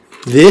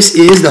This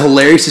is the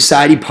Hilarious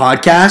Society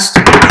podcast.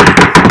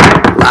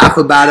 Laugh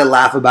about it,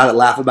 laugh about it,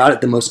 laugh about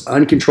it. The most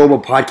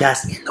uncontrollable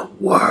podcast in the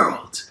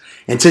world.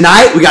 And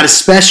tonight we got a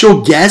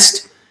special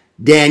guest,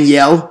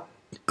 Danielle,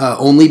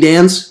 Only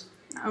Dans.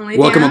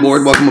 Welcome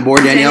aboard,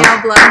 Danielle.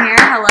 Danielle Blow here,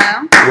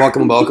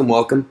 hello.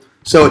 Welcome.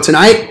 So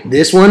tonight,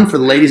 this one for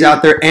the ladies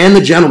out there and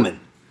the gentlemen,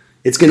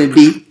 it's going to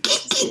be,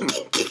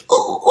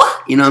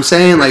 you know what I'm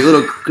saying? Like a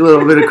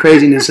little bit of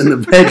craziness in the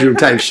bedroom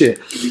type shit.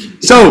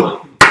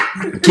 So,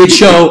 kid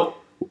show.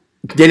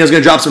 Daniel's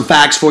going to drop some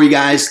facts for you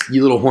guys,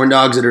 you little horn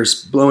dogs that are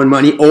blowing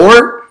money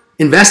or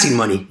investing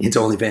money into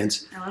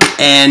OnlyFans.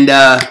 And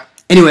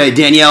anyway,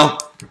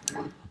 Danielle,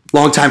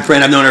 longtime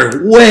friend. I've known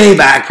her way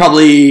back,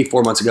 probably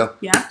 4 months ago.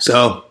 Yeah.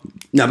 So,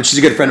 no, but she's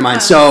a good friend of mine.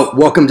 So,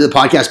 welcome to the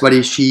podcast,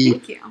 buddy. She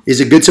Thank you. is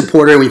a good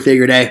supporter, and we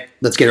figured, hey,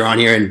 let's get her on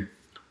here and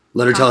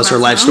let her tell us her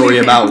life story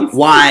about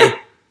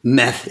why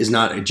meth is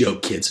not a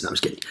joke, kids. No, I'm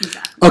just kidding.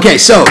 Exactly. Okay,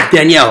 so,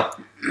 Danielle,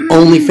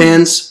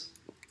 OnlyFans.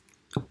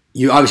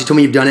 You obviously told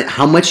me you've done it.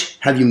 How much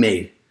have you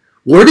made?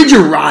 Where did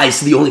your rise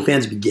to the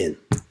OnlyFans begin?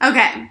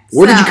 Okay.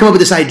 Where did you come up with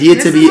this idea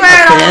to be a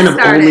fan of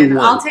only one?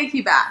 I'll take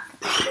you back.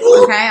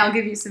 Okay, I'll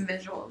give you some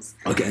visuals.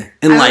 Okay,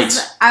 and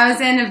lights. I was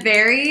in a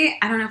very,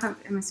 I don't know if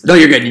I'm supposed No,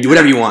 you're good. You do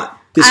whatever you want.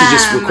 This is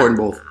just recording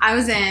both. I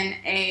was in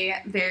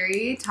a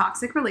very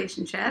toxic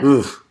relationship.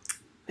 Oof.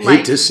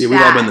 Hate to see it.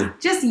 We've all been there.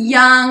 Just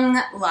young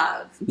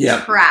love.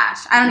 Yeah.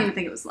 Trash. I don't even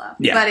think it was love.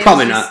 Yeah, but it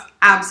probably was just not.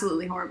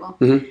 absolutely horrible.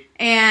 Mm-hmm.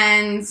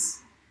 And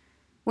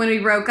when we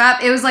broke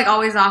up, it was like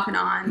always off and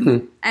on.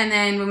 Mm-hmm. And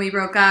then when we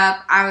broke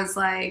up, I was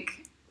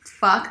like,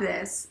 fuck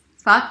this.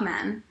 Fuck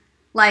men.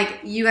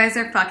 Like, you guys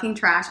are fucking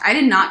trash. I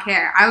did not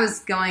care. I was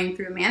going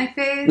through a manic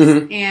phase,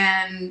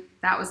 and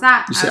that was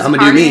that. You said, I'm going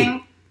to do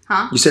me.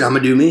 Huh? You said, I'm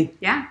going to do me?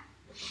 Yeah.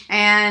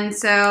 And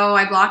so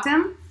I blocked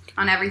him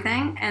on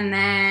everything. And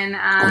then...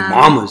 on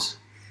Mamas.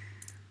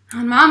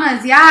 On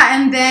Mamas, yeah.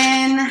 And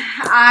then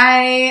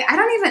I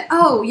don't even...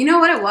 Oh, you know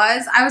what it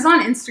was? I was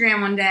on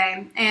Instagram one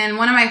day, and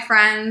one of my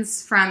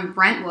friends from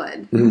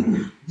Brentwood,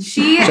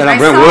 Shout out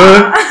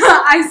Brentwood.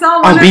 I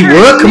saw one of her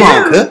B-Wood? Come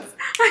on, news.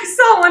 I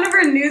saw one of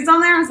her news on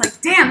there. I was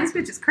like, damn, this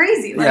bitch is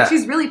crazy. Like,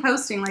 she's really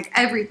posting, like,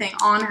 everything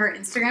on her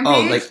Instagram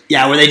page. Oh, like,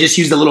 yeah, where they just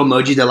use the little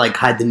emoji to, like,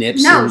 hide the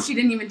nips. No, she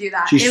didn't even do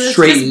that. She's it was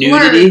straight just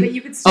nudity? blurred, but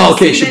you could still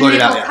see she the blurred it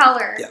nipple out,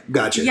 color. Yeah,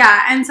 gotcha.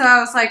 Yeah, and so I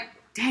was like,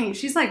 dang,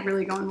 she's, like,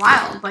 really going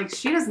wild. Like,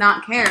 she does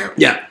not care.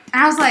 Yeah.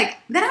 And I was like,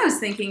 then I was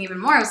thinking even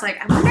more. I was like,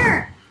 I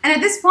wonder. And at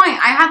this point,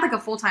 I had, like, a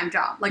full-time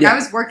job. Like, I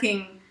was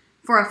working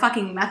for a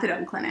fucking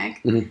methadone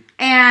clinic. Mm-hmm.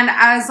 And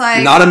I was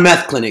like... Not a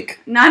meth clinic.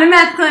 Not a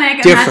meth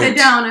clinic. Different. A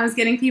methadone. I was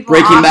getting people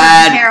Breaking off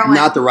Bad, of heroin.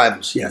 not the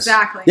rivals, yes.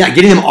 Exactly. Yeah,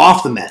 getting them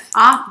off the meth.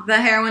 Off the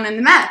heroin and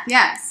the meth,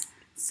 yes.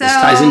 So, this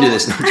ties into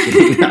this. No, I'm just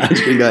kidding. I'm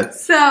just kidding. Go ahead.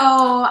 So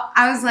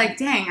I was like,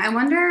 dang, I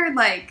wonder,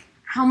 like,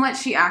 how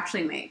much she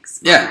actually makes.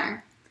 Yeah. On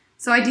there.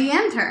 So I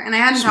DM'd her, and I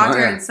hadn't talked to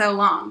her in so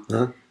long.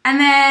 Huh? And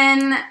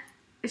then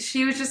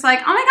she was just like,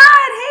 oh my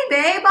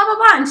God, hey babe, blah, blah,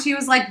 blah. And she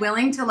was like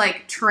willing to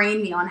like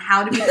train me on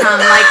how to become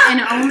like an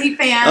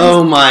OnlyFans.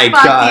 Oh my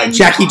God.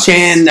 Jackie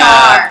Chan,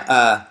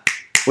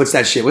 what's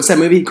that shit? What's that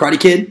movie? Karate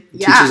Kid?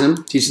 Yeah.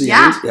 Teaches the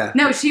youngins? Yeah.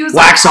 No, she was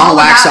wax like, on, all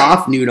wax about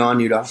off, nude on,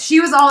 nude off. She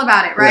was all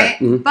about it, right?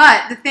 Yeah. Mm-hmm.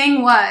 But the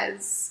thing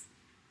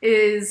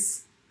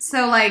is,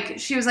 so like,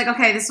 she was like,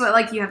 okay, this is what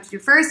like you have to do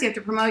first. You have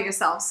to promote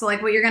yourself. So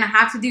like what you're going to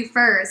have to do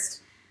first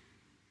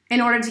in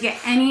order to get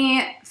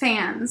any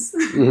fans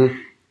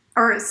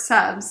or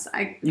subs,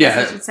 I guess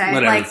I should say.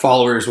 Whatever, like,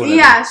 followers, whatever.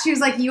 Yeah, she was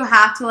like, you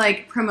have to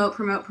like promote.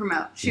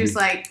 She was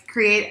like,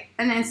 create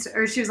an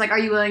or she was like, are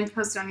you willing to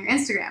post it on your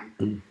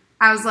Instagram?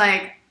 I was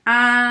like,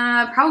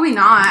 probably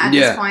not at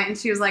this point. And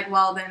she was like,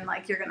 well, then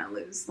like you're gonna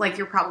lose. Like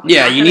you're probably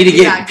not you need to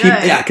get people.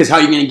 Yeah, because how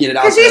are you gonna get it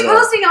out? Because she's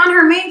posting on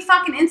her main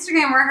fucking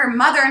Instagram where her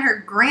mother and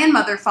her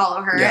grandmother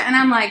follow her, and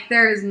I'm like,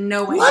 there is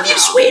no way. Love you,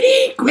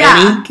 sweetie.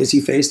 Granny,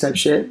 kissy face type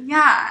shit.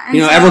 Yeah, and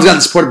you know, everyone's got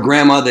the support of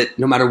grandma that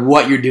no matter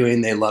what you're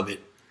doing, they love it.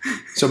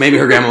 So maybe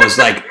her grandma was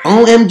like,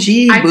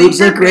 OMG,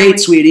 boobs look great,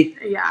 sweetie.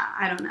 Yeah,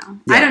 I don't know.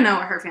 Yeah. I don't know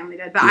what her family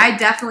did, but I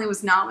definitely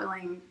was not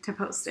willing to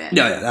post it.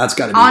 Yeah, that's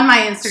got to be. On my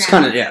Instagram. It's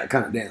kind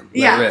of damn.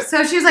 Yeah,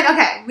 so she was like,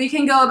 okay, we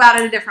can go about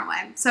it a different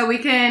way. So we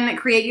can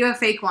create you a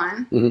fake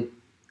one. Mm-hmm.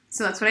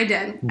 So that's what I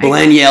did.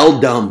 Blanielle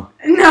Dumb.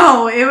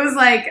 No, it was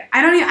like,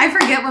 I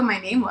forget what my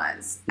name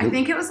was. I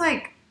think it was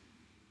like,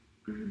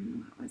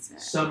 what was it?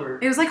 Summer.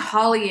 It was like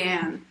Holly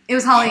Ann. It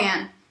was Holly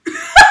Ann.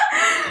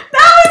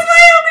 That was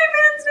my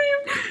OnlyFans name.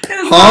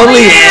 It was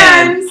Holly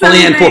Ann. Holly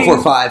Ann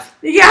 445.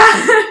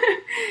 Yeah.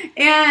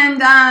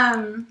 And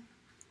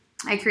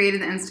I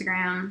created the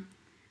Instagram.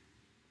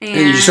 And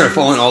you just started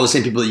following all the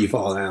same people that you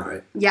follow now,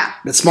 right? Yeah.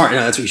 That's smart. No,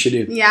 that's what you should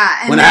do. Yeah.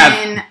 And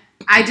then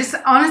I just,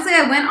 honestly,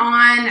 I went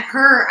on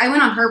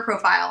her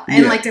profile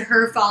and like to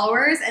her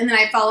followers, and then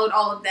I followed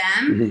all of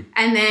them,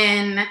 and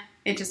then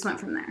it just went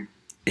from there.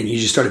 And you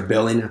just started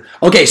building.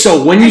 Okay,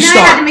 so when you and then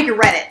start, I had to make a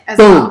Reddit as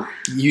boom, well.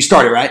 You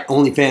started, right?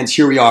 OnlyFans,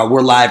 here we are.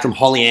 We're live from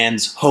Holly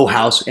Ann's Ho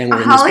House. And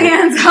we're Holly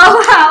Ann's Ho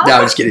House. No,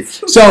 I'm just kidding.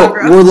 So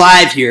we're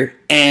live here.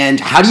 And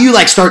how do you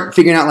like start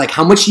figuring out like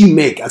how much you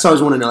make? That's what I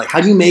always want to know. Like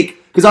how do you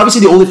make because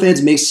obviously the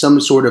OnlyFans makes some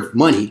sort of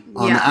money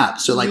on the Yeah. app.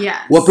 So like, Yes.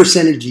 what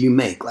percentage do you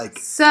make? Like,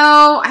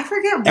 So I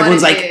forget what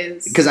everyone's it like,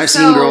 is. because I've So-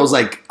 seen girls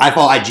like I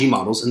follow IG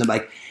models and they're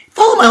like,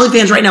 follow my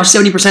OnlyFans right now,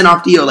 70%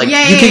 off deal. Like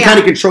Yeah, you yeah, can yeah. kind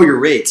of control your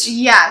rates.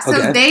 Yeah, so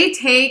Okay. they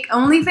take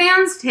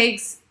OnlyFans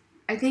takes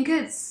I think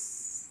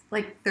it's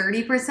like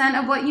 30%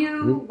 of what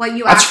you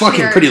That's actually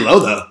fucking are- pretty low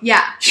though.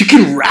 Yeah. You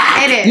can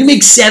rack. It is. You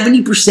make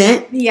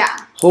 70%. Yeah.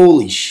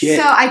 Holy shit.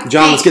 So I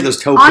John, think, let's get those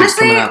toe pics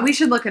honestly, coming out. we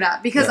should look it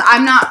up because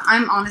Yeah.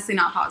 I'm honestly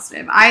not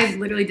positive. I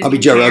literally didn't I'll be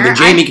Joe care. Rogan.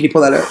 Jamie, can you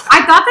pull that up?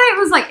 I thought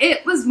that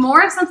it was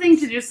more of something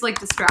to just like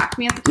distract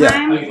me at the Yeah.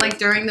 time, Okay. like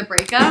during the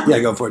breakup. Yeah,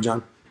 go for it,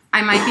 John.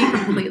 I might be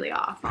completely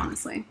off,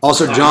 honestly.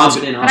 Also, Alright, John's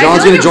hop it in, But I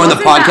John's feel gonna like it join the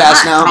wasn't that podcast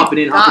much. now. Hop it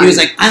in. God. He was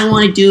like, I don't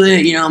want to do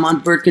it. You know, I'm on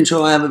birth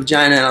control. I have a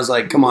vagina. And I was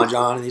like, come on,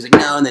 John. And he's like,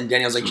 no. And then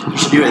Danielle's like, you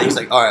should do it. And he's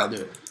like, all right, I'll do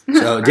it.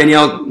 So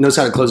Danielle knows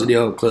how to close a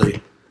deal.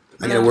 Clearly,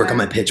 I got to work on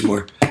my pitch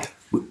more.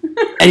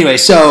 Anyway,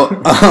 so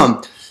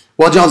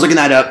while John's looking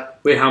that up,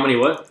 Wait, how many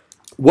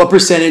what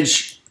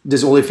percentage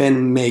does OnlyFans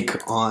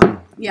make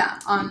on Yeah,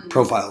 on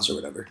profiles or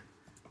whatever?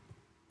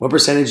 What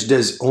percentage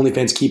does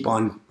OnlyFans keep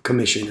on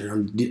commission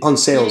or on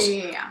sales?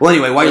 Yeah. Well,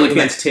 anyway, while you're looking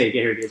at OnlyFans take.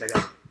 Yeah, here it is. I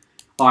got it.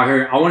 Oh,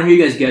 I want to hear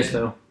you guys guess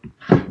though.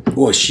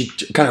 well, she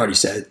kind of already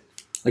said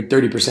like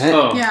 30%.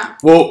 Oh, Yeah.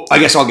 Well, I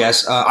guess I'll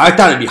guess. I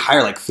thought it'd be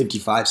higher, like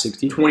 55,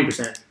 60.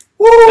 20%.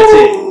 Woo!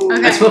 it.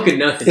 Okay. That's fucking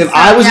nothing. If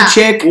I was Yeah. a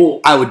chick,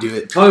 Well, I would do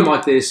it. talking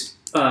about this,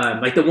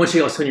 like the one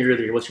chick I was telling you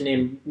earlier. What's her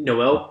name?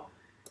 Noelle.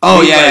 Oh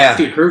Made, yeah, like, yeah.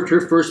 dude.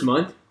 Her first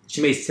month,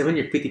 she made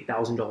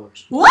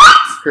 $750,000. What?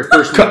 Her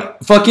first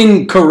month.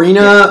 Fucking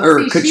Karina or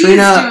See, she's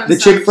Katrina, doing the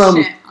some chick from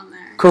shit on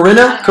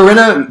there.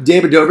 Corinna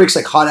David Dobrik's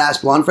like hot ass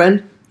blonde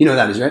friend. You know who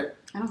that is, right?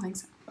 I don't think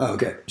so. Oh,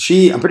 okay.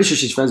 I'm pretty sure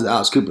she's friends with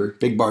Alice Cooper,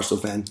 big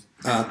Barstool fan.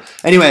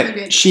 Anyway,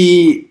 Okay.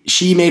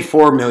 she made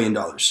 $4 million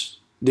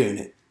doing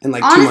it in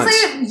like 2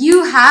 months. Honestly,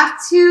 you have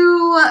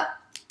to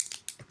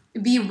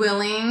be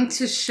willing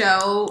to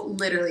show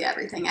literally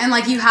everything. And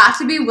like you have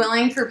to be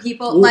willing for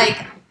people Ooh. like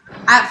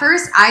at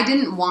first I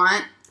didn't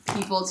want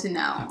people to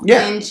know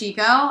Yeah. in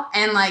Chico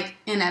and like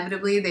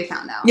inevitably they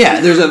found out. Yeah,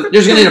 there's gonna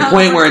be a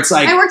point where it's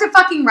like I worked at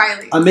fucking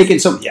Riley. I'm making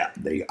some. Yeah,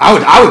 there you go.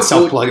 I would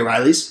self plug at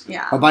Riley's.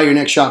 Yeah. I'll buy your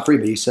next shot free,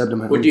 but you subbed to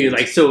my. What do you OnlyFans.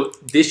 like? So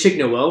this chick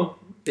Noelle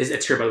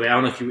it's her by the way. I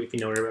don't know if you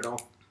know her at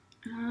all.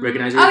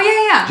 Recognize her? Oh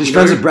yeah, She's You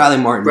friends know with Bradley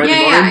Martin. Bradley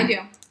yeah. Martin? I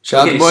do.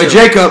 Shout out Okay, to boy so-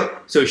 Jacob.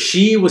 So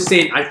she was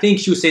saying, I think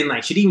she was saying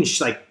like she'd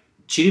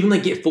even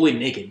like get fully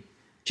naked,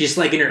 just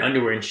like in her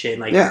underwear and shit.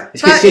 Like Yeah.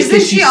 it's But 'cause isn't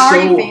she she's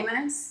already so,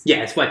 famous? Yeah,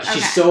 it's like Okay.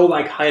 she's so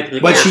like high up.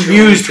 Like, But yeah, she sure,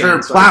 used her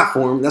OnlyFans, like-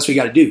 platform. That's what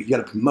you got to do. You got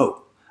to promote.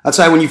 That's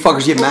why when you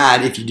fuckers get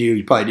mad, if you do,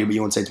 you probably do, but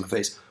you won't say it to my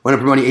face. When I'm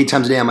promoting 8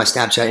 times a day on my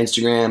Snapchat,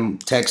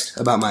 Instagram, text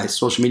about my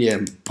social media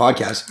and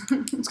podcast,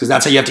 it's because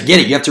that's how you have to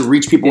get it. You have to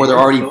reach people where they're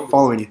already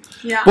following you.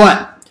 Yeah.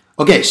 But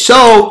okay,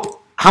 so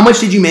how much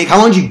did you make? How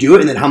long did you do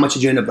it, and then how much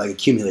did you end up like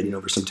accumulating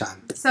over some time?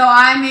 So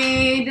I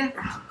made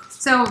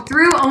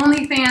through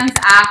OnlyFans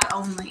app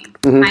only.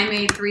 Mhm. I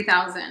made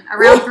 3,000.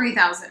 Around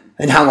 3,000.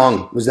 And how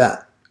long was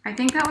that? I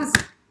think that was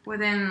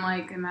within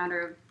like a matter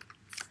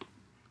of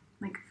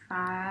like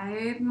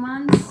 5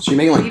 months. So you're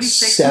making like Maybe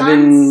 6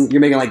 seven. months?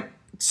 You're making like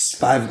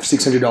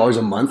 $500-$600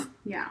 a month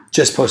Yeah.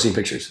 just posting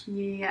pictures.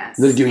 Yes.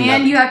 They're doing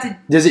and that. you have to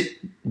Does it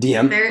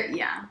DM?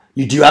 yeah.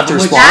 You do have to How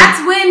much- respond.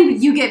 That's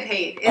when you get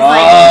paid. It's Oh,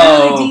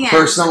 like literally DMs.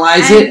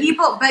 personalize and it?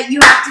 People, but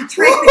you have to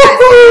trick the guys.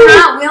 If you're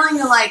not willing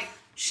to like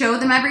show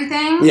them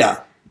everything. Yeah.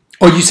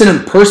 Oh, you send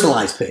them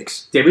personalized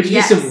pics. Yeah, we can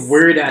Yes. get some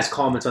weird ass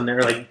comments on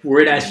there, like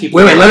weird ass people.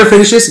 Wait, let her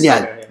finish this. Yeah,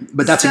 Okay, yeah.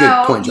 but that's a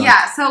good point, John.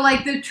 Yeah, so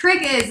like the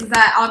trick is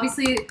that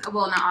obviously,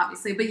 well, not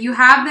obviously, but you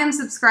have them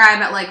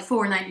subscribe at like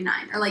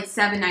 $4.99 or like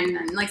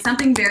 $7.99, like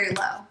something very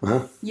low, Uh-huh.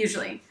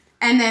 usually.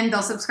 And then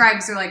they'll subscribe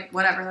because they're like,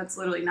 whatever, that's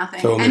literally nothing.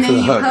 Throw 'em in And for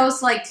then the you hook.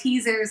 post like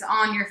teasers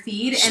on your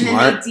feed, and then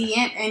Smart. they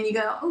DM, and you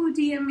go, oh,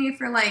 DM me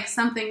for like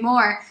something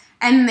more,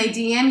 and then they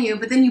DM you,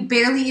 but then you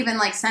barely even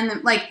like send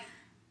them like.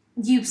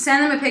 You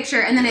send them a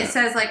picture, and then it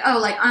says like, "Oh,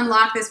 like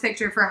unlock this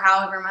picture for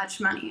however much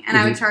money," and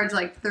I would charge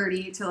like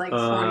 30 to like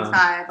 45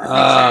 a picture.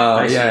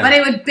 Oh, yeah. But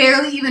it would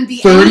barely even be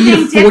 $30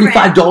 anything to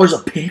 $45 different.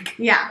 a pic?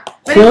 Yeah,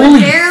 but it Holy would Well,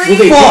 barely.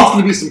 they fuck. think it's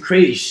gonna be some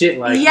crazy shit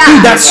like. Yeah,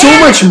 Dude, that's so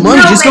and- much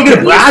money. Just go but get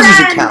a if you Brazzers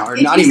send- account or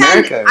if Naughty you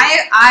send- America.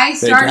 I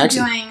started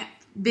Jackson. doing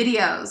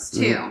videos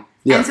too,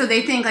 Yeah. and so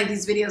they think like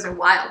these videos are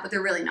wild, but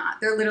they're really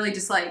not. They're literally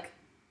just like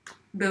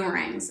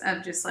boomerangs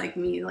of just like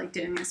me like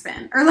doing a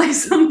spin or like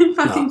something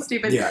fucking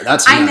stupid. Yeah,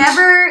 that's I nuts.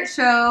 never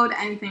showed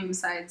anything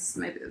besides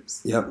my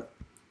boobs. Yep.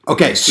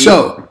 Okay,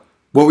 so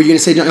what were you gonna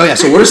say, John? Oh yeah.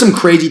 So what are some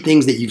crazy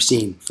things that you've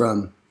seen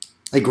from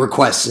like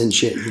requests and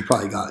shit you've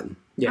probably gotten?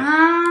 Yeah.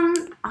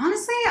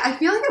 Honestly, I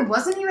feel like it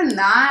wasn't even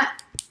that.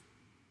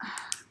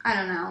 I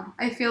don't know.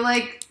 I feel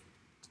like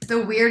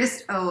the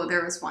weirdest. Oh,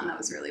 there was one that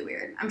was really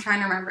weird. I'm trying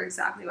to remember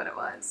exactly what it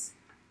was.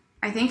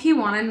 I think he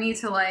wanted me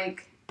to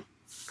like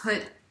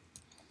put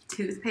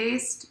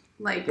toothpaste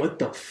like What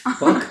the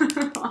fuck?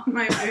 on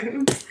my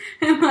boobs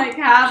and like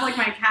have like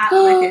my cat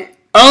lick it.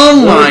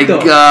 Oh What my the-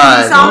 You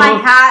god. saw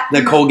my cat.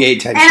 The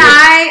Colgate type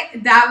And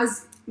shit. that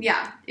was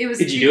Yeah, it was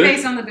Did you do it?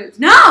 toothpaste on the boobs.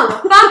 No,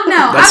 fuck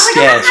no. That's I was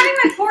like, I'm sketch. having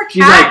my poor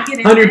She's cat like, get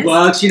into this.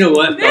 $100. You know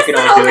what? This Fuck it,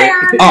 little I'll do man.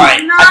 it. All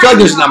right, I feel like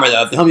there's a Not number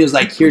though. If the homie was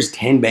like, "Here's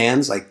 10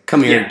 bands, like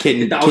come here,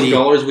 kitty."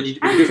 $1,000. Would you do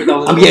it for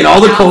 $1,000? I'm getting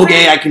all the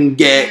Colgate I can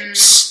get.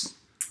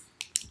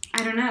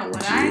 I don't know.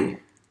 Would I?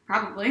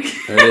 Probably.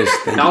 There it is.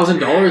 $1,000.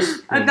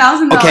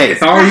 $1,000. Okay.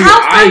 If I were you, How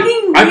I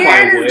fucking probably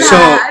weird would. is So,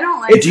 that? I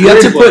don't like Do you have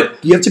to Weird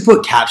put? You have to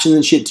put captions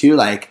and shit too,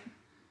 like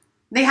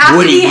They have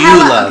what to do be you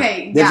hella. love?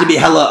 Okay. They have to be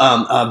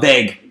hella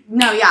vague.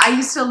 No, yeah. I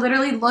used to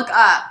literally look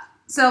up.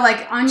 So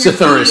like on your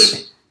Cesaurus.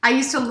 feed, I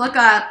used to look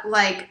up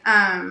like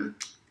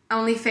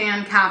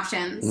OnlyFans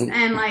captions, Mhm.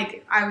 and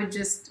like I would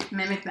just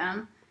mimic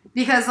them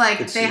because like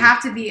Let's they see.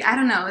 have to be. I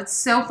don't know. It's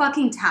so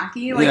fucking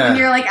tacky. Like Yeah. when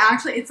you're like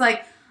actually, it's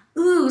like.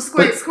 Ooh,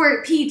 squirt, But-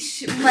 squirt,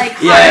 peach, like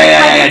Yeah.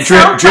 like, it's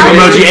Drip, so drip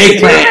fucking emoji,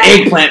 stupid.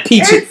 eggplant,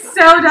 peach. It's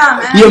so dumb.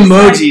 And The I was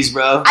like- emojis,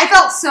 bro. I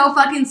felt so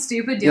fucking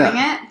stupid doing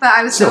it, but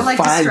I was so Still like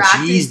 5Gs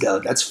distracted. though.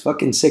 That's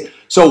fucking sick.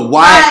 So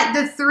why?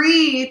 But the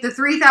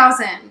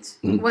 3,000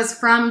 Mhm. was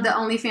from the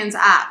OnlyFans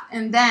app,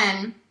 and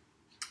then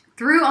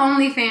through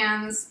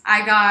OnlyFans,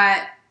 I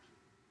got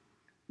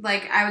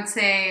like I would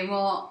say,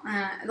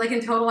 like in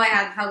total, I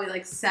had probably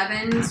like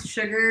 7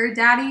 sugar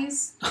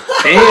daddies,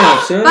 Damn,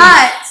 son.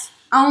 but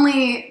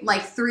only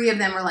like 3 of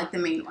them were like the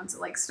main ones that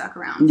like stuck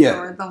around Yeah.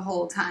 for the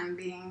whole time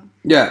being.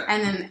 Yeah.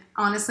 And then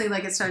honestly,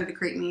 like it started to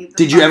creep me. the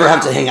Did you fuck ever have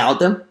out. to hang out with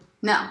them?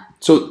 No.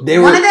 So they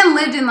One were, of them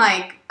lived in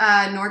like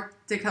North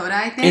Dakota,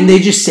 I think. and they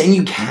just send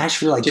you cash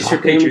for like Just for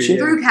talking and pictures, shit.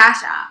 yeah. through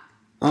Cash App.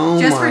 Oh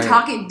Just my. for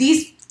talking.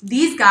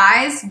 These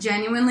guys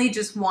genuinely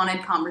just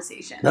wanted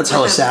conversation. That's with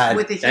hella a- sad.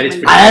 With a That is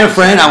human pretty I being. had a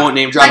friend. I won't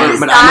name drop Like her, this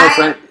but I know a guy-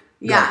 friend.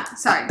 Yeah,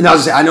 sorry. And I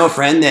was gonna say, I know a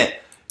friend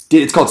that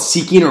did. It's called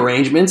Seeking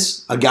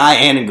Arrangements. A guy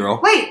and a girl.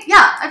 Wait,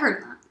 yeah, I've heard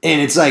of that.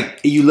 And it's like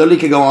you literally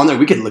could go on there.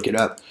 We could look it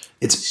up.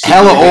 It's Seeking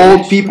hella old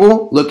arrangements.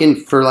 people looking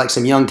for like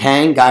some young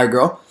tang guy or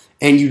girl,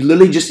 and you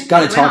literally just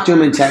gotta talk to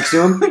them and text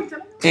them,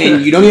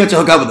 and you don't even have to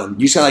hook up with them.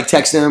 You just gotta like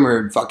text them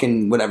or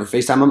fucking whatever,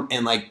 FaceTime them,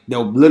 and like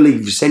they'll literally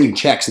just send you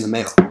checks in the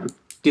mail.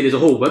 Dude, there's a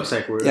whole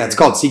website for it. Yeah, it's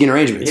called Seeking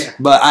Arrangements. Yeah.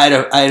 But I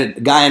had a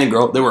guy and a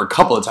girl. There were a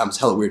couple of times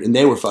hella weird, and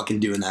they were fucking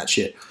doing that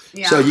shit.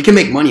 Yeah. So you can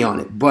make money on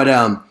it, but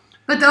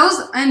But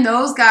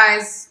those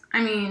guys,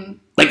 I mean,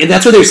 like and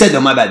that's what they said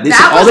though. My bad. They said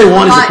that all was they a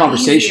want is a lot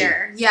conversation.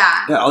 easier.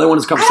 Yeah. Yeah, all they want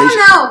is I conversation.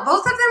 don't know. Both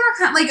of them are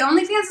kind like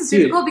OnlyFans is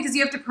Dude. difficult because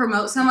you have to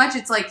promote so much.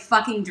 It's like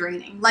fucking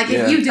draining. Like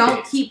Yeah. if you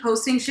don't keep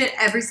posting shit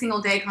every single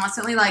day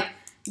constantly, like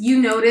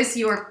you notice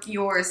your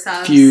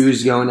subs.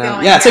 Views going down.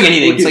 Going Yeah, it's like down.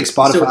 anything. Well, It's like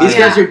dude, Spotify. So these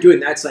Yeah. guys are doing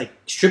that's like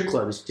strip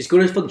clubs. Just go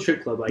to a fucking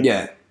strip club. Like,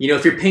 Yeah. you know,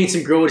 if you're paying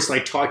some girl to just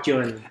like talk to you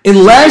and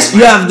Unless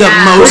you have the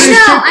Yeah. Go to a most. I know,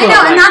 strip I know,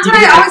 club, and that's you what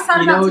can I act- always thought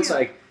you know, about, it's too.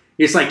 like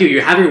it's like, dude,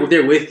 you're having it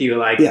there with you,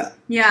 like Yeah.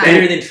 Yeah.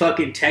 better than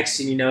fucking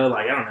texting. You know,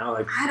 like I don't know,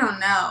 like I don't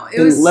know.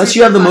 It was Unless super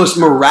you have the fun. most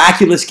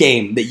miraculous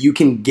game that you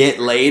can get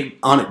laid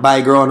on it by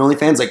a girl on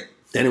OnlyFans, like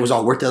then it was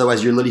all worth it.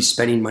 Otherwise, you're literally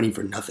spending money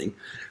for nothing.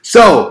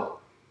 So,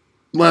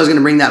 what I was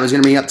gonna bring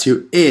up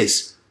to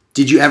is,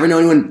 did you ever know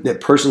anyone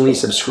that personally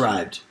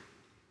subscribed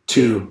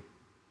to? You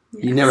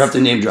Yes. never have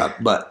to name drop,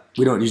 but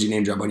we don't usually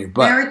name drop on here. There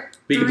But were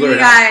We can blur three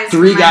it out. guys.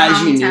 Three from my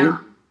guys you knew? hometown.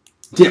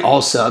 did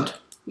all subbed?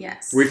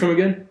 Yes. where you from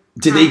again?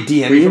 Did they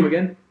DM Where you from you?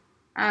 again?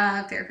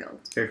 Fairfield.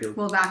 Fairfield.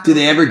 Well, back. Did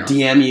they ever Fairfield.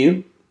 DM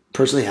you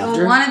personally after?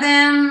 Well, one of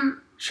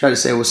them Try to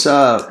say what's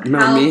up.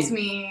 Remember helped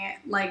me? me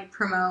like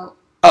promote.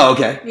 Oh,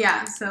 okay.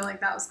 Yeah, so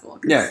like that was cool.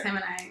 'Cause Yeah. him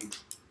and I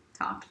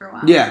talked for a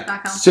while. Yeah.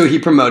 Back home. So he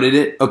promoted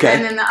it. And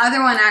Okay. then the other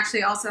one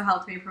actually also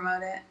helped me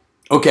promote it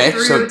Okay.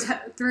 through So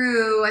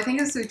through I think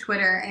it was through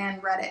Twitter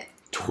and Reddit.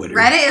 Twitter.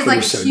 Reddit is like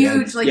Twitter's so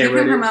huge. dead. Like Yeah, you can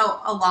Reddit. promote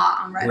a lot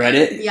on Reddit.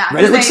 Reddit. Yeah.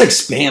 Reddit looks they- like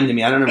spam to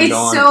me. I don't ever It's go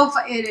on. so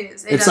it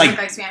is. It It's does like- look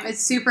like spam.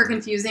 It's super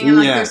confusing and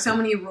like Yeah. there's so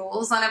many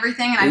rules on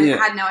everything and I Yeah.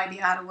 had no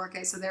idea how to work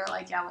it. So they were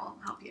like, "Yeah, we'll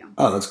help you."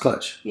 Oh, that's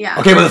clutch. Yeah.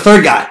 Okay, but the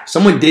third guy,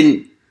 someone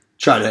didn't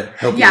try to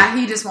help Yeah,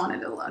 he just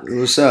wanted to look. you.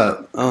 What's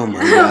up? Oh my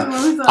What god.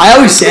 was that? I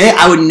always say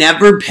I would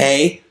never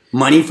pay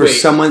money for Wait.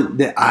 someone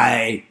that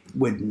I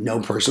would know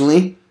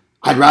personally.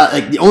 I'd rather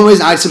like the only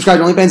reason I'd subscribe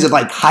to OnlyFans is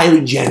like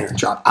Kylie Jenner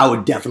drop. I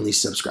would definitely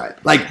subscribe.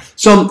 Like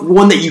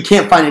one that you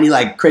can't find any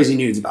like crazy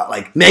news about,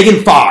 like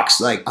Megan Fox.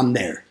 Like I'm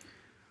there.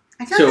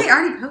 I feel So- like they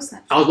already posted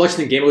that. I was watching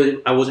the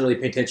game. I wasn't really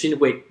paying attention.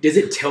 Wait, does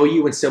it tell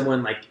you when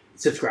someone like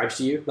subscribes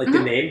to you, like the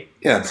Mhm. name?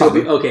 Yeah, So,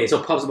 probably. okay, so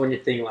it pops up on your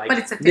thing like But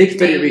it's a Nick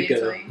fake name Federico.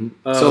 usually.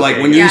 Oh, So like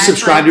okay. when Yeah, you it's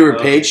subscribe like- to her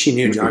page, she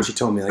knew John. She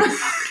told me like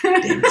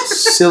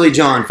silly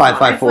John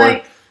 554.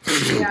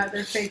 It's like, yeah,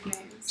 they're fake names.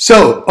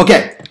 So,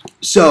 okay.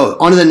 So,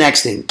 on to the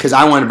next thing, because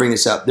I wanted to bring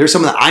this up. There's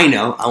someone that I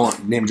know. I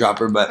won't name drop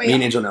her, but Wait. me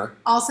and Angel know her.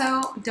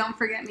 Also, don't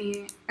forget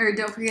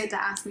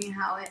to ask me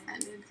how it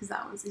ended because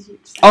that was a huge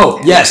thing. Oh,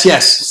 too.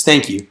 yes.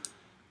 Thank you.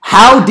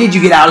 How did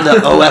you get out of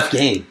the OF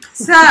game?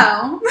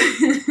 So,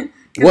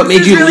 What this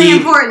made is you really leave?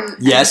 important.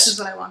 and Yes. This is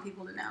what I want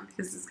people to know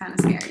because it's kind of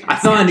scary. I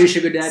thought I knew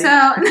Sugar Daddy.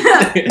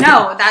 So,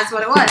 no, that's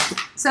what it was.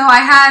 So, I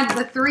had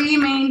the 3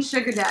 main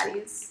sugar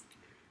daddies.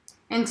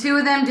 And 2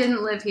 of them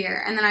didn't live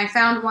here. And then I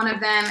found one of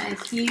them, and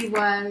he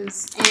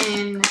was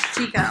in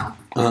Chico.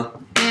 Uh-huh.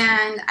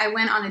 And I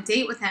went on a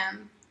date with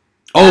him.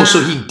 Oh,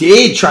 so he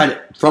did try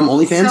to From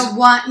OnlyFans?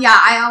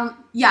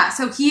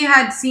 So he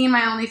had seen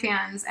my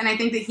OnlyFans, and I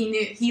think that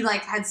he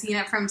like had seen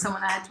it from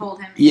someone that had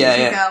told him in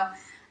Chico.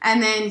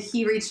 And then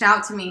he reached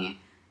out to me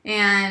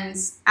and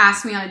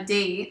asked me on a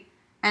date,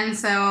 and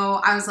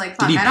so I was like,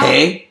 "Fuck, did he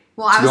pay?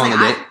 Well, I to was go like, on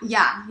the date?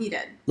 yeah, he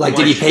did. Like,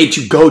 did he pay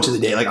to go to the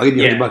date? Like, I'll give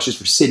you $100 just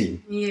for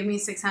sitting. He gave me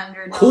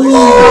 $600 Cool.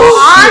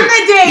 on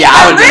the date. Yeah,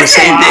 I would do the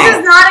same This thing.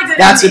 is not a good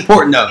That's ending.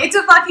 important, though.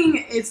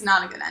 It's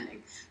not a good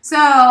ending.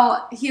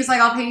 So he was like,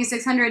 I'll pay you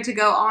 $600 to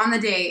go on the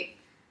date.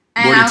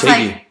 And Where I did was he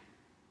take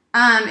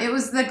like, it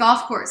was the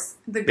golf course.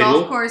 The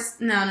golf course.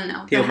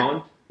 No. Tail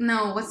Mountain?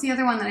 No, what's the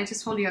other one that I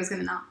just told you I was going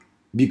to knock?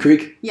 Butte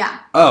Creek? Yeah.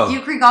 Oh.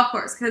 Butte Creek Golf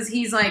Course, because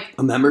he's like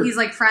a member? He's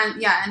like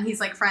friend, yeah, and he's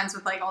like friends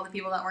with like all the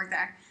people that work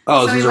there.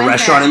 Oh, so there's a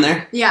restaurant in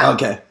there? Yeah.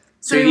 Okay.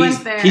 So he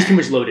went there. He's pretty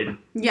much loaded.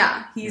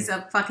 Yeah, he's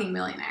a fucking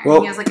millionaire.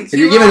 Well, he has like a if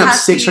you're giving up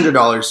 $600, he has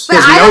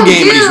no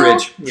game, but he's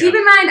rich. Keep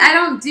in mind, I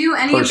don't do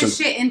any of this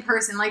shit in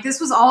person. Like,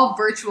 this was all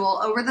virtual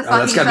over the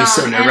fucking phone. Be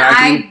so and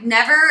nerve-wracking. I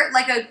never,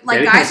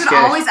 guys would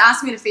always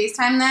ask me to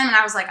FaceTime them, and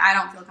I was like, I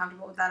don't feel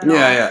comfortable with that at all.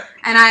 Yeah.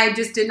 And I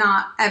just did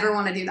not ever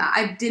want to do that.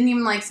 I didn't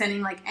even like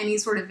sending like any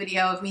sort of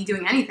video of me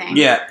doing anything.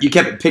 Yeah, you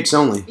kept it pics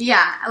only.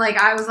 Yeah, like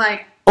I was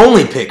like,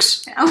 only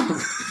pics.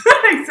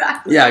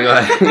 Exactly. Yeah, go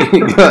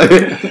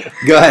ahead.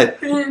 Go ahead.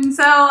 And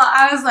so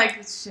I was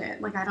like,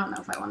 shit, like I don't know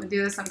if I want to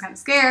do this. I'm kind of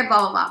scared, blah,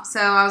 blah, blah. So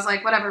I was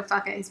like, whatever,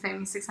 fuck it. He's paying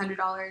me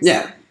 $600.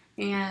 Yeah.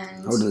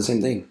 And I would do the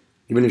same thing.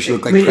 Even if she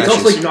looked like It's Precious.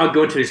 also like not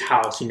going to his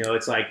house, you know.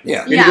 It's like,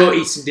 you're going to go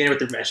eat some dinner at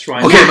the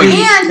restaurant. Okay, but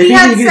and he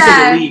had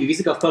said... leave. If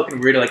he's like a fucking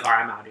weirdo, like, all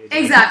right, I'm out of here.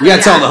 Exactly. You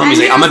gotta tell the homies,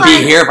 like, I'm gonna be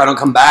like, here. If I don't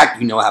come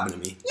back, you know what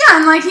happened to me. Yeah,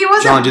 and like he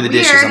wasn't John, do the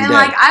weird, dishes, I'm and dead.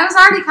 like I was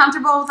already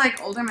comfortable with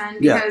like older men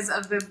because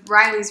of the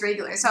Riley's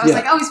regulars. So I was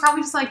like, oh, he's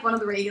probably just like one of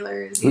the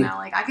regulars, you know,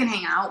 like I can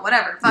hang out,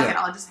 whatever. Fuck it,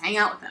 I'll just hang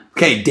out with him.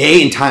 Okay,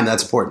 day and time,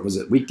 that's important. Was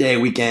it weekday,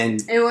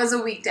 weekend? It was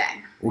a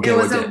weekday. Okay, it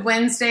was a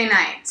Wednesday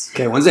night.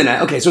 Okay, Wednesday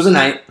night. Okay, so it was a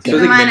night. Okay. Keep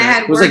in mind, I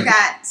had work like,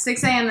 at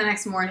 6 a.m. the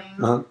next morning.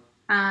 Uh-huh.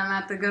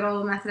 At the good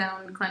old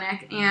methadone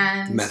clinic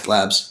and meth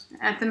labs.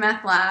 At the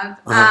meth lab.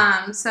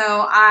 Uh-huh.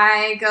 So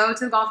I go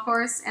to the golf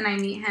course and I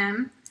meet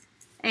him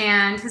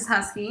and his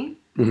husky.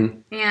 Mm-hmm.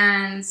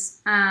 And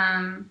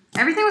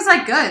everything was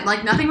like good.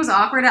 Like nothing was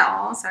awkward at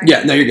all. Sorry.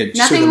 Yeah, no, you're good.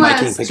 Nothing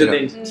was.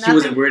 She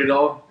wasn't weird at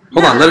all.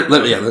 Hold on, let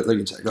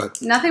me check. Go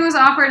ahead. Nothing was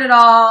awkward at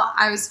all.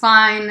 I was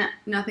fine.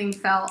 Nothing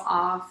fell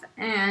off.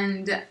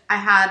 And I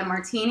had a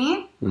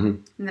martini,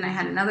 and then I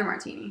had another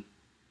martini.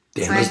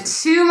 Damn, so I had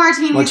 2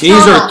 martinis.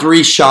 Martinis are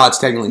 3 shots,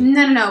 technically.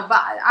 No.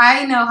 But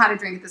I know how to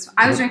drink at this.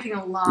 I was drinking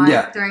a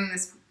lot during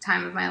this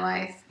time of my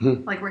life,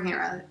 like working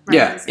at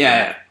Riley's.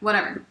 Yeah.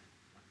 Whatever.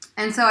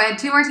 And so I had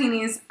 2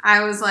 martinis.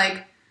 I was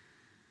like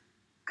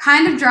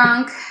kind of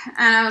drunk,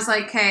 and I was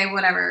like, okay,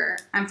 whatever,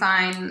 I'm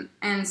fine.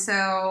 And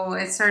so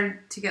it started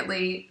to get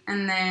late,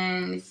 and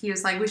then he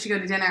was like, we should go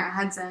to dinner at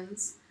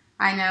Hudson's.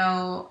 I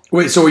know.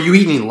 Wait, so were you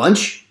eating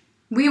lunch?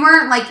 We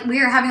weren't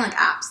we were having like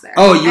apps there.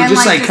 Oh, you were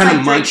just kind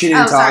of munching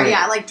and talking. Sorry,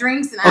 yeah, like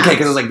drinks and apps. Okay,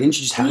 because I was like, didn't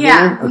you just have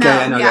dinner? Okay,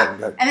 I know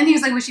that. And then he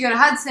was like, we should go to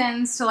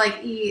Hudson's to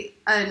like eat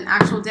an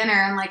actual dinner,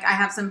 and like I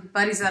have some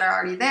buddies that are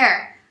already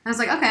there. And I was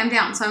like, okay, I'm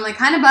down. So I'm like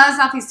kind of buzzed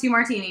off these 2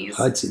 martinis.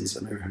 Hudson's,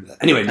 I've never heard of that.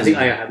 Anyway, I think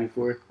I had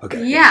before.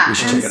 Okay. Yeah, we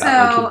should and check it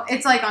out. so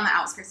it's like on the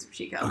outskirts of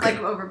Chico, like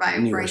over by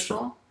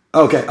Bristol.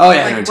 Okay. Oh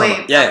yeah, like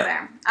way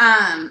there.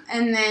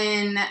 And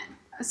then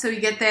so we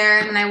get there,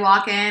 and then I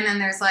walk in,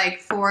 and there's like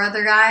 4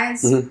 other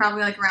guys,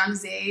 probably like around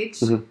his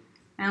age,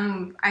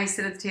 and I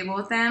sit at the table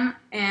with them,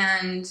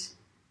 and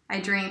I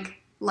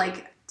drink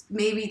like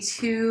maybe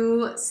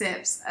 2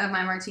 sips of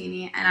my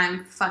martini, and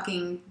I'm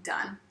fucking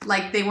done.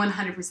 Like they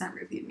 100%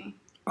 roofied me.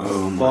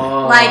 Oh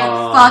my! Like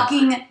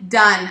fucking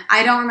done.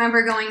 I don't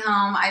remember going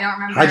home. I don't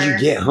remember. How'd you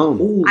get home?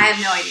 Holy I have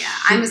no idea.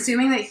 I'm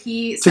assuming that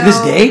he. To this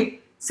day.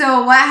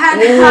 So what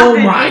had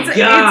happened? My it's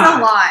God.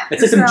 a lot.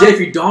 It's like some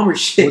Jeffrey Dahmer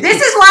shit.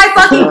 This is why I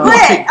fucking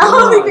quit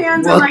OnlyFans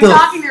and like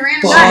talking to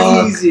random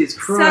guys. Jesus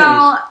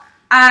Christ.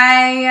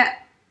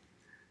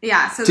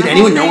 So did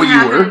anyone know where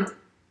you were?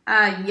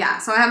 Yeah.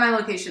 So I had my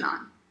location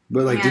on.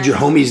 But like, did your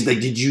homies like?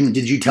 Did you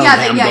tell them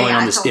I'm going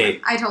on this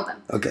date? I told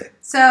them. Okay.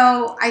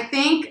 So I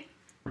think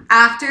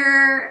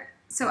after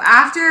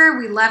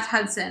we left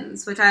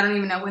Hudson's, which I don't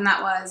even know when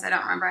that was. I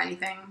don't remember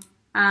anything.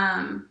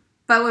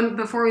 But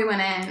before we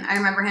went in, I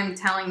remember him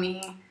telling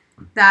me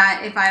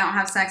that if I don't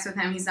have sex with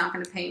him, he's not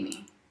going to pay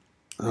me.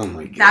 Oh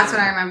my God. That's what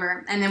I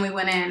remember. And then we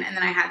went in, and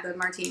then I had the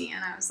martini,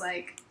 and I was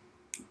like,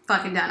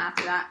 fucking done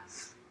after that.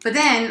 But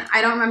then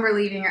I don't remember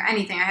leaving or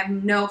anything. I have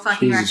no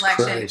fucking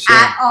recollection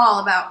at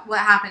all about what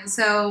happened.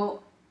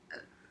 So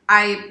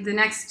apparently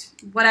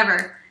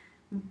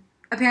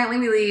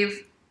we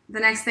leave. The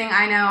next thing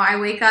I know, I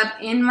wake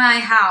up in my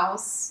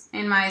house,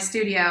 in my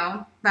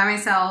studio, by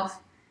myself,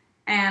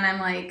 and I'm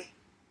like,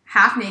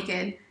 half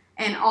naked,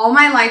 and all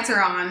my lights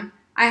are on.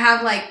 I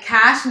have like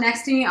cash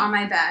next to me on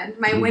my bed.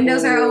 My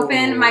windows are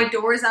open. My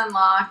door's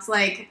unlocked.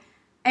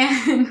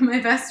 And my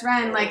best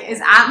friend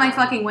is at my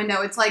fucking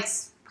window. It's like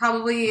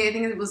probably, I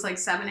think it was like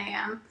 7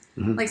 a.m.,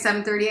 like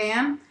 7:30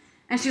 a.m.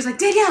 And she was like,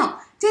 Danielle,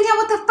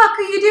 what the fuck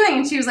are you doing?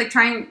 And she was like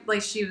trying,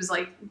 like she was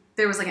like,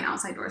 there was like an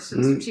outside door,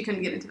 so she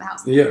couldn't get into the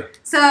house. Yeah.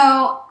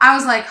 So I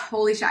was like,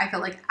 holy shit, I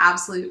felt like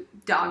absolute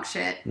dog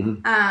shit.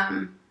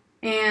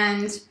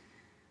 And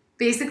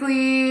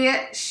basically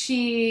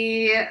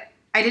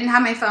I didn't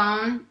have my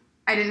phone.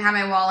 I didn't have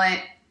my wallet.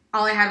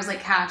 All I had was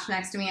like cash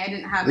next to me. I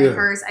didn't have my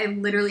purse. I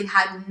literally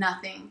had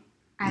nothing.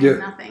 I had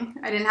nothing.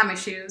 I didn't have my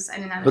shoes. I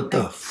didn't have anything.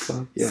 What the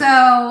fuck? Yeah.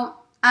 So,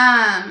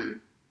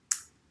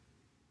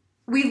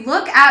 we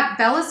look at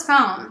Bella's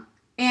phone,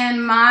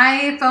 and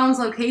my phone's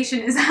location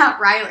is at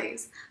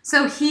Riley's.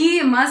 So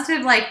he must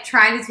have like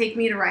tried to take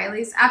me to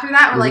Riley's after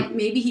that, or like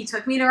maybe he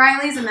took me to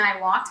Riley's and then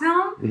I walked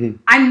home.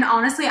 I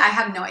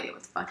have no idea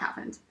what the fuck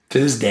happened. To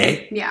this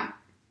day? Yeah.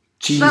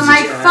 Jesus but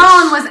my Christ.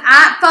 phone was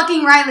at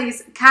fucking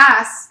Riley's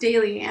Cass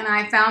Daily, and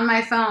I found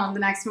my phone the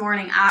next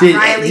morning at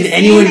Riley's. Did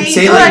anyone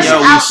say like, yo,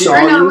 we saw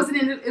you? No,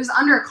 it was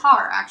under a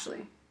car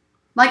actually,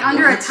 like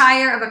under a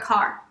tire of a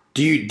car.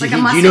 Do you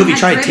know if he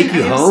tried to take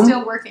you home?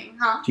 Still working,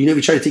 huh? Do you know if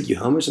he tried to take you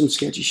home or some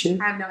sketchy shit?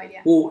 I have no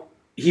idea. Well,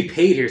 he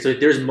paid her, so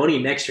there's money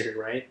next to her,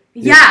 right?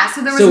 Yeah,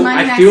 so there was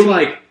money next to me. So I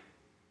feel like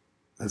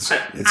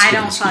I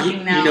don't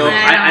fucking know. You know,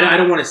 I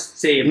don't want to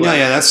say it. But no,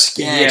 yeah, that's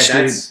sketch,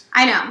 dude.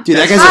 I know. Dude,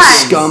 that guy's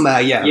a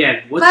scumbag, yeah.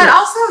 Yeah. But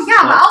also,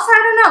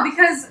 I don't know,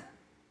 because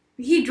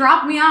he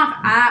dropped me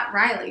off at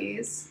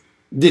Riley's.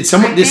 Did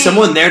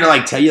someone there to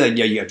like tell you like,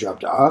 yo, you got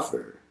dropped off,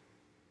 or?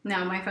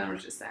 No, my phone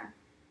was just there.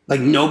 Like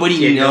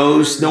nobody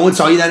knows. No one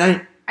saw you that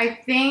night? I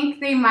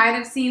think they might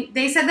have seen.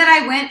 They said that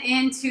I went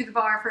into the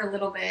bar for a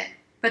little bit,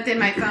 but then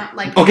my phone,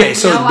 like. Okay,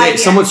 so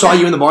someone saw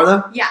you in the bar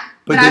though? Yeah.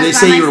 But did they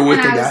say you were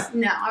with the guy?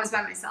 No, I was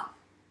by myself.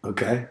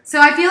 Okay. So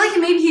I feel like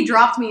maybe he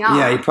dropped me off.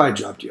 Yeah, he probably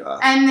dropped you off.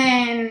 And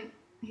then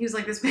he was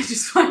like, "This bitch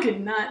is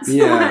fucking nuts."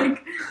 Yeah.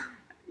 Like,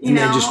 you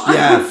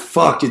know.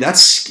 Fuck, dude,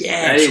 that's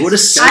sketch. What a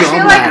scumbag. I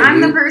feel like I'm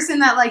the person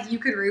that like you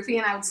could roofie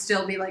and I would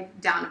still be like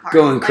down to party.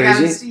 Going like,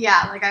 crazy.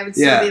 I would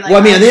still be like.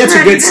 Well, I mean, I think that's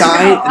a good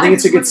sign. I think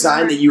it's a good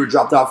sign that you were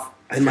dropped off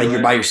and like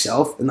you're by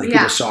yourself and like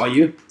people saw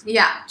you.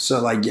 Yeah.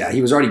 So like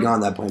he was already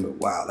gone at that point. But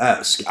wow,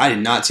 I did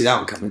not see that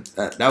one coming.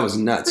 That was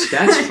nuts.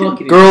 That's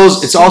fucking.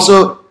 Girls, it's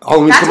also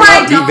Halloween's coming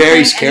up. Be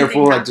very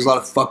careful. Like there's a lot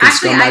of fucking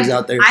scumbags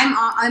out there.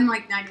 I'm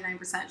like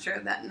 99% sure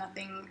that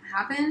nothing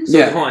happened.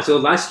 So, hold on. So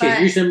last kid,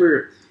 you just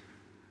remember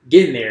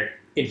getting there,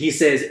 and he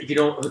says, if you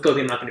don't hook up,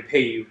 I'm not going to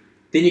pay you.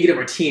 Then you get a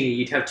martini.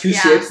 You'd have 2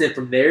 sips, and then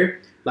from there,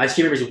 last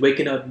kid remembers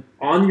waking up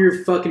on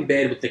your fucking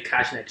bed with the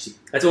cash next to you.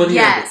 That's the only thing.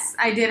 Yes,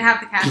 I did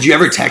have the cash. Did you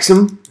ever text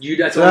him?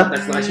 That's the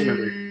last you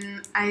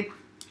remember. I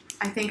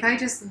think I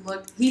just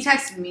looked. He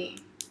texted me.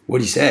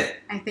 What'd he say?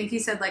 I think he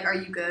said like, "Are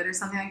you good?" or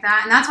something like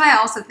that. And that's why I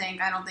also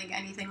think I don't think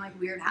anything like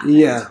weird happened.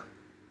 Yeah.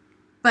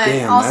 But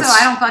also,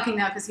 I don't fucking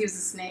know because he was a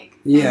snake.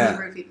 Yeah.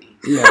 And he roofied me.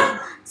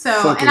 Yeah. So,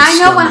 and I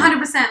know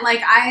 100%.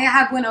 Like I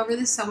have went over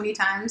this so many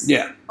times.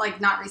 Yeah.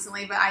 Like not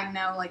recently, but I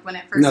know like when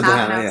it first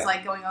happened, I was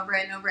like going over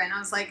it and over it, and I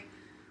was like,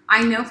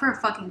 I know for a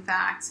fucking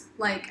fact,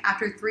 like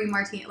after 3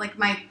 martinis, like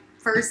my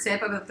first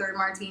sip of a 3rd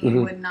martini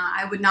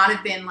I would not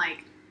have been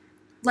like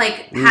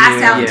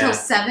passed out until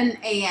 7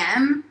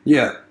 a.m.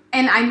 Yeah.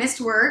 And I missed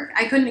work.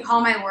 I couldn't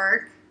call my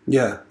work.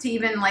 Yeah. To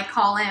even like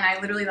call in. I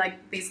literally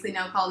like basically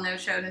no call, no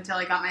showed until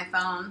I got my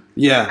phone.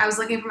 Yeah. I was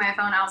looking for my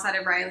phone outside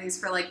of Riley's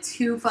for like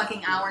 2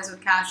 fucking hours with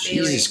Cash Daily.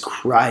 Jesus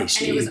Christ.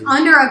 And it was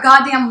under a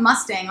goddamn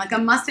Mustang. Like a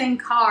Mustang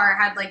car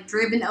had like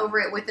driven over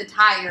it with a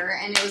tire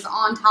and it was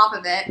on top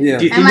of it. Yeah.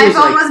 And my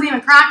phone wasn't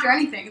even cracked or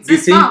anything. It's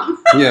his phone.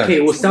 Yeah.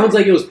 Okay, well it sounds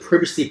like it was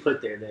purposely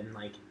put there then,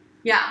 like.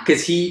 Yeah.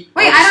 Because he.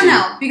 Wait, I don't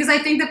know. Because I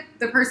think that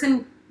the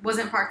person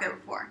wasn't parked there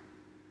before.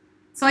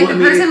 So like the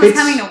person was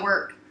coming to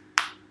work.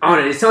 I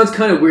don't know. It sounds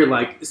kind of weird.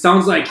 Like, it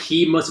sounds like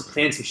he must have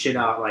planned some shit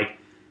out. Like,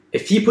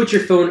 if you put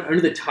your phone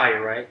under the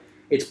tire, right?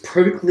 It's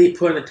perfectly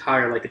put on the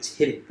tire, like it's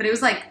hidden. But it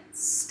was like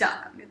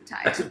stuck under the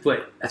tire. That's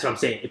what I'm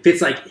saying. If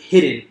it's like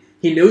hidden,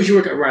 he knows you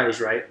work at Riley's,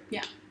 right?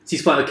 Yeah. So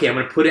he's probably okay. I'm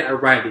gonna put it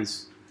at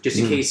Riley's just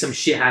in case some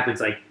shit happens.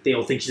 Like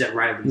they'll think she's at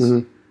Riley's,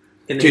 and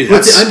then he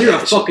puts it under a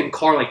fucking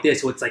car like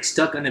this, so it's like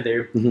stuck under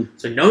there,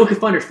 so no one can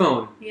find her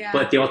phone. Yeah.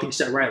 But they all think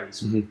she's at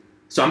Riley's.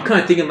 So I'm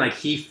kind of thinking like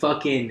he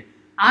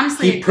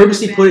honestly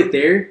purposely put it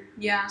there.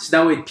 Yeah. So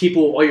that way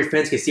all your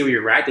friends can see where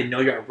you're at. They know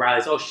you're at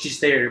Riley's. Oh, she's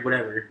there,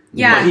 whatever.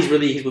 Yeah. But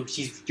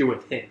you're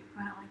with him.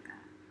 I don't like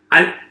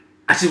that.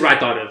 That's just what I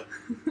thought of.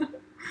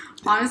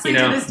 Honestly, to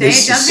this day,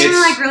 it doesn't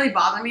even like really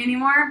bother me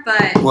anymore.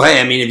 But well,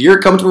 hey, I mean, if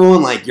you're comfortable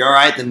and like you're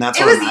alright, then that's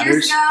all that matters. It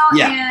was years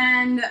ago,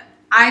 and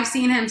I've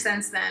seen him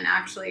since then,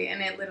 actually,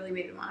 and it literally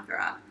made me want to throw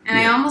up. And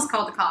I almost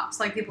called the cops.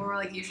 Like people were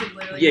like, "You should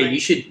literally." Yeah, you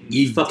should.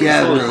 You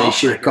definitely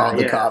should have called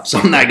the cops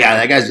on that guy.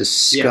 That guy's a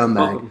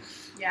scumbag.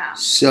 Yeah.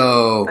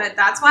 So. But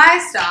that's why I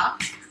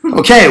stopped.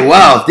 Okay,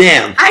 well,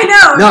 damn. I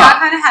know, it got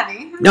kind of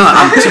heavy. No,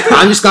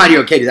 I'm just glad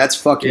you're okay, dude. That's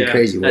fucking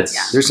crazy.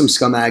 There's some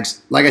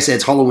scumbags. Like I said,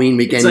 it's Halloween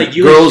weekend. Like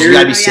girls, you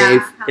gotta be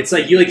safe. It's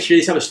like you like hear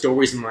these type of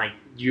stories and like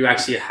you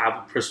actually have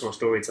a personal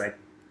story. It's like,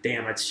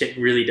 damn, that shit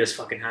really does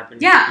fucking happen.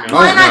 Yeah, you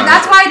know?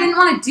 That's why I didn't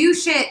want to do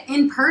shit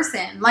in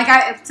person.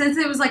 Like since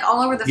it was like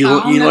all over the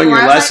phone. You learn your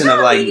lesson of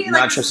like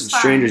not trusting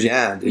strangers.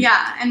 Yeah, dude.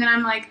 Yeah, and then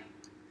I'm like,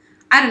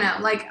 I don't know.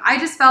 Like, I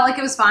just felt like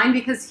it was fine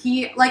because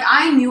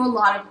I knew a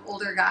lot of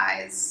older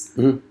guys,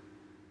 Mhm.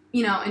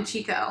 you know, in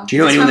Chico. Do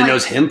you know That's anyone why, that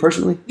knows him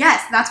personally?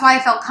 Yes, that's why I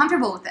felt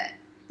comfortable with it.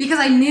 Because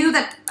I knew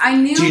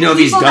Do you know if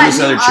he's people done that this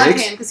to knew other of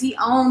chicks? him because he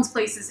owns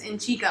places in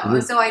Chico.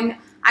 Mhm. So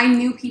I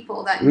knew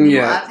people that knew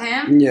Yeah. of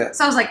him. Yeah.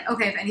 So I was like,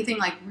 okay, if anything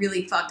like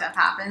really fucked up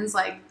happens,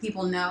 like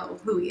people know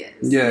who he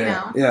is. Yeah, you yeah,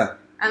 know? yeah.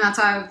 And that's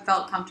why I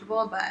felt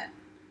comfortable, but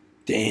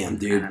Damn, I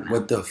dude. don't know.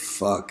 What the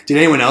fuck? Did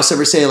anyone else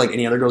ever say, like,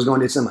 any other girls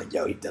going to him? Like,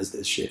 yo, he does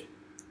this shit.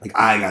 Like,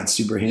 I got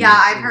super handy. yeah,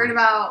 I've heard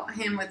about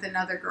him with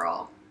another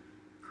girl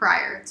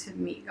prior to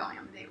me going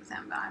on a date with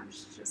him, but I'm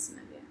just an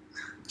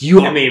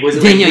idiot. I mean, was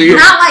it Daniel, like you're-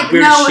 Not like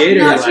weird no, shit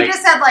or no. She like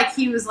just said like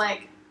he was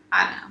like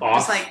I don't know, off?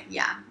 just like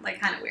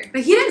like kind of weird.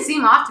 But he didn't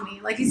seem off to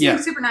me. Like he seemed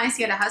Yeah. super nice.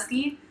 He had a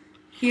husky.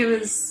 He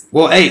was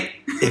Well, hey,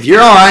 if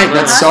you're all right, Well,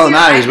 that's all that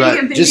matters. I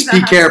think But if just he's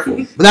be a careful.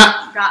 husky.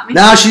 But got me.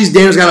 now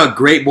Daniel's got a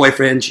great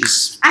boyfriend.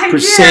 She's I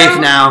pretty do. safe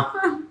now.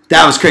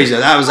 That was crazy.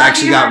 That was Love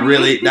actually you, got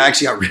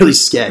honey. really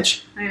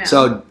sketch. I know.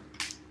 So,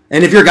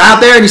 and if you're a guy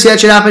out there and you see that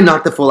shit happen,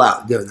 knock the full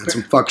out. Dude, that's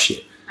some fuck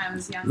shit. I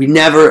was young. We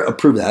never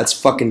approve that. That's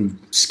fucking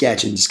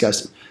sketch and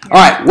disgusting. All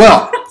right,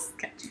 well,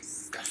 Sketchy,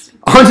 disgusting.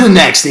 on to the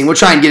next thing. We'll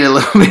try and get it a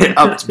little bit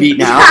upbeat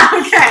now.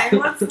 Okay,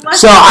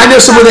 let's So I know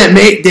someone that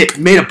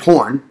made a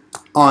porn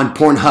on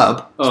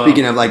Pornhub. Oh.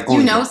 Speaking of like, Do you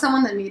only- know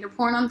someone that made a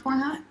porn on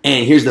Pornhub?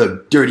 and here's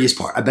the dirtiest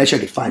part. I bet you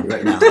I could find it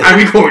right now.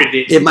 I recorded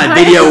it. If my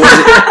video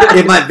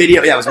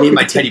it was me and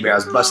my teddy bear. I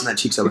was busting that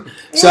cheeks open.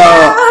 So,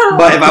 Ew.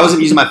 but if I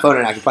wasn't using my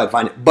phone, I could probably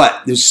find it.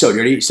 But it was so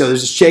dirty. So there's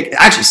this chick.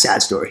 Actually,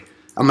 sad story.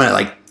 I'm gonna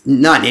like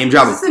not name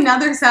drop Is this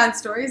another sad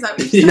story? Is that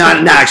what it. you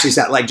Not actually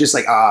sad. Like just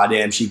like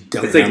damn, she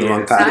dove It's like, down the wrong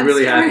yeah, path. it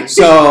really Sad happened.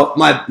 So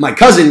my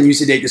cousin used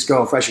to date this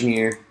girl freshman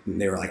year.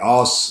 And they were like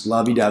all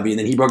lovey-dovey, and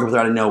then he broke up with her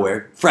out of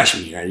nowhere.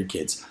 Freshman year, right? Your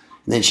kids.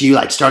 And then she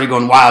like started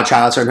going wild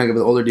child, started hooking up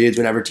with older dudes,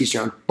 whatever, teach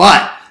her own.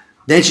 But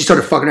then she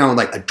started fucking around with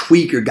like a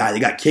tweaker guy that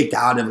got kicked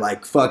out of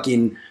like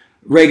fucking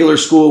regular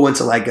school, went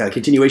to like a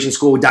continuation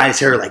school, dyed his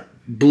hair like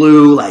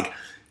blue, like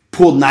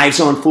pulled knives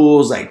on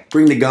fools, like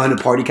bring the gun to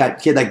party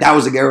kid. Like that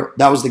was the girl,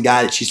 that was the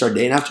guy that she started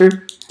dating after. So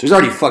it was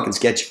already fucking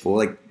sketchy fool,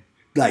 like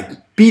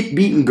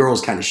beating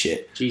girls kind of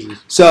shit. Jesus.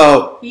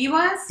 So He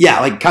was? yeah,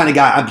 like kind of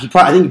guy. I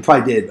think he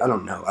probably did. I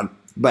don't know.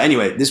 But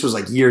anyway, this was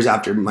like years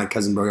after my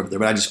cousin broke up with her.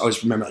 But I just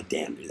always remember like,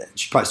 damn, dude, that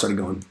she probably started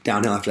going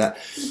downhill after that.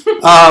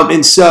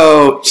 And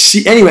so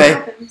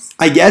anyway,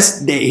 I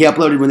guess he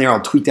uploaded when they were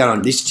all tweaked out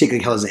on. They used to take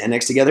like hella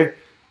Xanax together,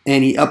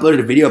 and he uploaded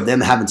a video of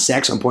them having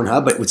sex on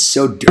Pornhub. But what's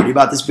so dirty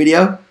about this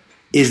video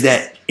is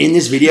that in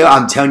this video,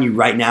 I'm telling you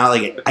right now,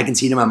 like I can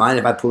see it in my mind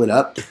if I pull it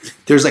up.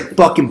 There's like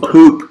fucking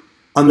poop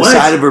on the What?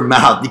 side of her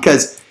mouth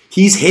because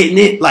he's hitting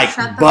it like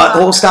Shut the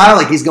butthole fuck style,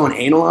 like he's going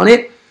anal on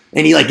it.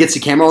 And he like gets the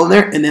camera all in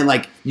there, and then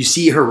like you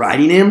see her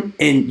riding him,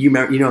 and you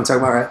know what I'm talking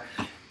about,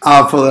 right?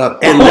 I'll pull it up,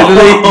 and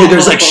literally dude,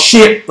 there's like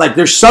shit, like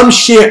there's some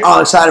shit on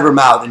the side of her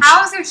mouth. And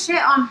How is there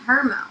shit on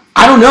her mouth?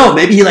 I don't know,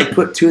 maybe he like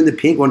put two in the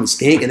pink, one in the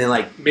stink, and then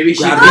like Maybe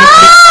she Grab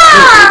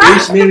maybe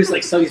she made him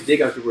like suck his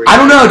dick afterwards. I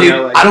don't know, dude. You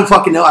know, like- I don't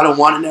fucking know. I don't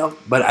want to know,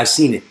 but I've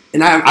seen it,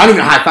 and I don't even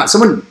know how I found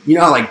someone. You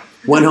know, how, like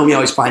one homie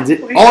always finds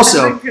it.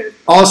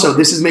 Also,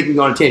 this is making me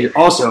go on a tangent.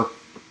 Also,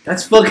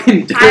 That's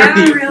fucking dirty. I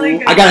have a really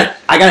fool. good-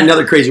 I got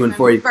another crazy one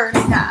for you.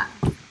 Burning that.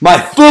 My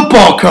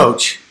football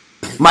coach,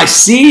 my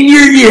senior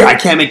year, I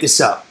can't make this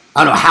up.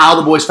 I don't know how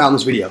the boys found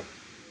this video,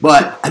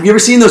 but have you ever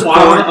seen those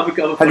porn?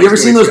 Have you ever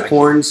seen those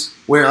porns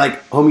where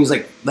like homies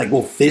like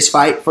will fist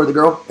fight for the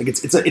girl? Like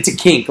it's a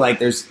kink. Like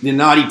there's the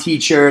naughty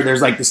teacher,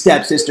 there's like the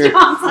stepsister,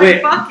 John's like,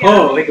 Wait, fuck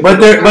oh, like but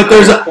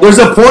there's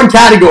a porn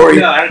category.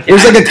 No, I don't-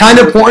 There's like a kind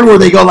of porn where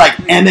they go like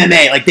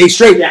MMA, like they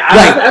straight Yeah, I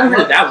like haven't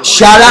heard of that one.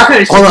 shout out.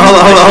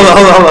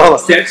 Hold on.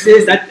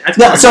 Sexist? That's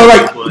No, so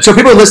probably like, so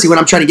people are listening. What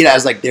I'm trying to get at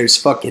is like, there's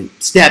fucking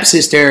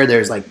stepsister,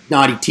 there's like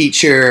naughty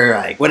teacher,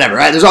 like whatever.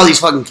 Right? There's all these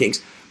fucking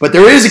kinks, but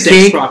there is a sex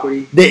kink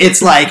property. that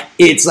it's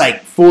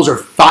like fools are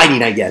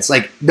fighting. I guess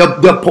like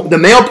the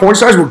male porn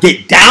stars will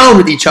get down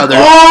with each other.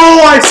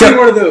 Oh, I've So- seen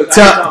one of those.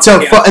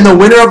 And the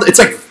winner of it's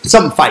like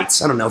something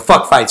fights. I don't know,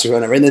 fuck fights or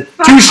whatever. And then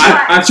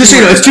I've just so you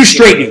seen know, it's that. two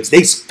straight dudes.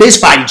 They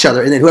fist fight each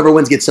other, and then whoever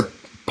wins gets to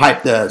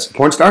pipe the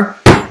porn star.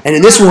 And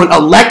in this one,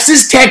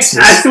 Alexis Texas.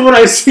 That's the one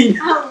I've seen.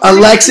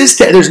 Alexis,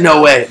 there's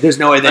no way. Then,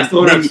 That's the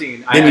one then I've you-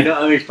 seen. then you- I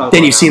know you're talking then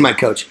about you've seen my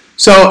coach.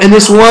 So in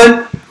this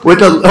one with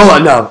the hold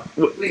on, no,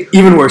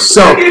 even worse.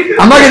 So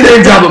I'm not gonna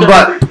name drop him,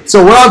 but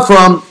so where I'm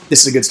from,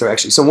 this is a good story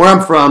actually. So where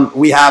I'm from,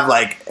 we have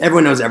like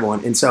everyone knows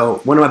everyone, and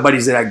so one of my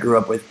buddies that I grew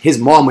up with, his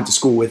mom went to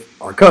school with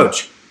our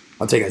coach.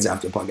 I'll tell you guys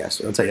after the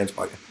podcast. I'll tell you after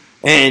the podcast.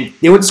 And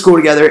they went to school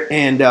together,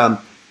 and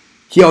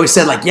he always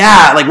said like,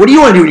 yeah, like what do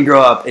you want to do when you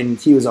grow up? And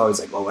he was always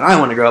like, well, when I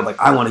want to grow up, like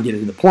I want to get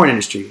into the porn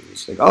industry. And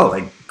he's like, oh,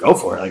 like go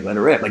for it, like let it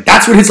rip. Like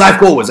that's what his life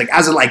goal was. Like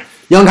as a like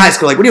young high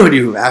school, like what do you want to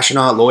do?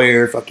 Astronaut,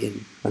 lawyer,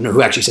 fucking I don't know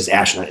who actually says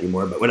astronaut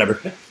anymore, but whatever.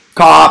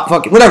 Cop,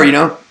 fucking whatever, you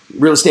know,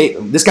 real estate.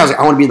 This guy's like,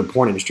 I want to be in the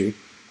porn industry.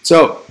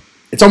 So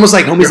it's almost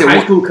like homies Your that high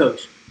want, school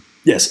coach.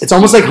 yes, it's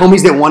almost like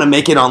homies that want to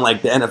make it on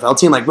like the NFL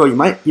team. Like, bro, you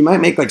might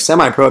make like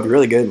semi-pro if you're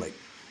really good. Like,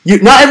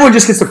 not everyone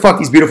just gets to fuck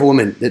these beautiful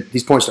women,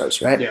 these porn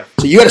stars, right? Yeah.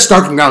 So you got to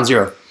start from ground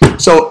zero.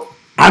 So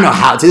I don't know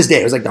how. To this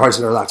day, it was like the hardest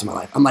thing I've ever laughed in my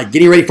life. I'm like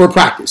getting ready for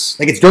practice.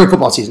 Like it's during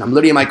football season. I'm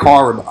literally in my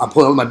car. I'm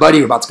pulling up with my buddy.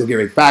 We're about to go get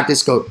ready for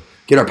practice. Go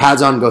get our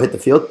pads on and go hit the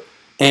field.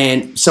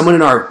 And someone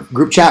in our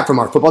group chat from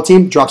our football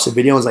team drops a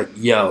video and was like,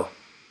 "Yo,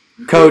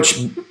 Coach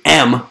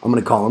M, I'm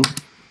gonna call him.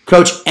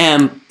 Coach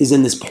M is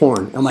in this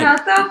porn." I'm like,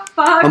 Shut the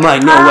fuck I'm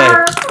like, no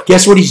way.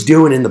 Guess what he's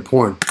doing in the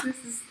porn? This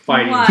is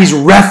Fighting. what? He's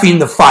reffing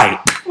the fight.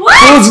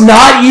 What? It was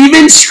not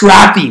even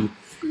scrapping.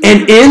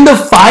 And in the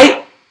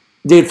fight,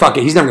 dude, fuck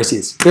it. He's never going to see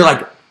this. They're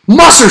like,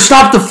 Musser,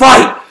 stop the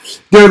fight.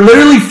 They're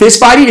literally fist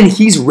fighting and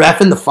he's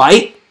reffing the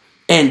fight.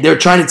 And they're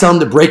trying to tell him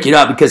to break it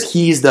up because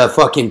he's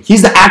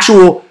the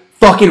actual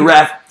fucking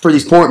ref for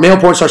these male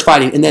porn stars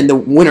fighting. And then the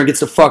winner gets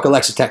to fuck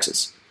Alexis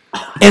Texas.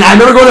 And I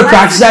remember going to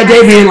practice that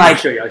day being like,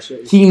 I'll show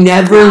you. he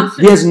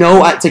has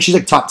no, it's like she's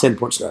like top 10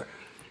 porn star.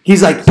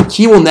 He's like,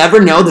 he will never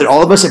know that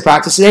all of us at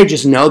practice today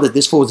just know that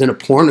this fool was in a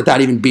porn without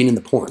even being in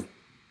the porn.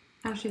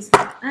 Oh, she's.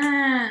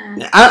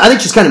 I think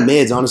she's kind of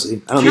mids,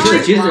 honestly. I don't think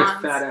She's she's, a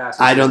blondes. fat ass.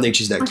 I don't think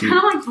she's that I cute.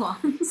 kind of like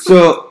blondes.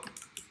 So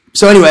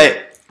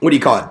anyway, what do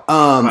you call it?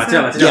 No.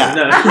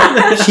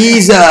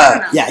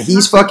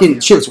 He's fucking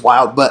shit was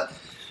wild, but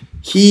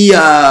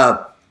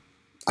I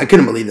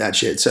couldn't believe that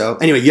shit. So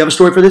anyway, you have a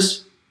story for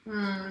this?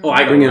 Oh,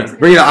 I Bring it up.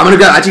 I'm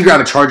gonna actually grab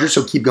a charger.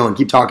 So keep going,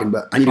 keep talking.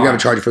 But I need to grab a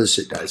charger for this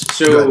shit, guys.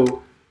 Go ahead.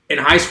 So in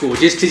high school,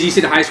 just because you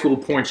said high school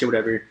porn shit,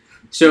 whatever.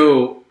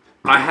 So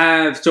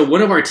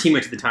one of our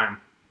teammates at the time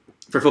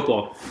for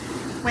football.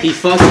 Wait. He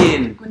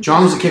fucking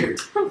John was a kicker.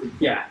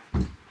 yeah.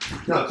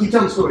 No, keep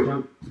telling the story,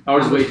 John. I'll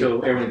just wait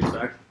till everyone gets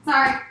back.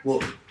 Sorry. Well,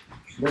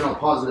 then I'll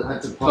pause it. I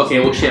have to pause. Okay,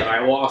 well shit. All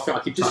right, well I'll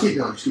keep Just talking. keep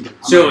going. Just keep going.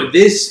 So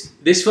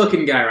this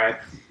fucking guy, right?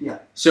 Yeah.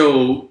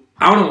 So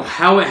I don't know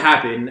how it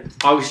happened.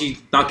 Obviously,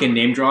 not gonna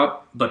name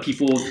drop, but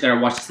people that are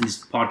watching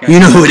this podcast, You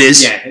know who it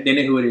is. Yeah, they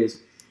know who it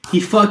is. He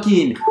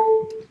fucking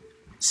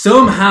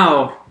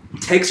somehow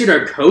texted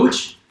our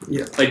coach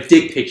a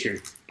dick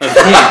picture of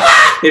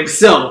him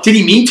himself. Did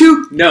he mean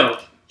to? No,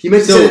 He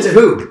meant to So- send it to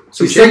who?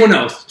 to someone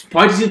else.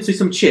 Probably just to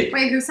some chick.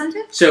 Wait, who sent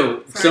it?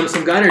 So Sorry.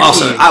 some guy on our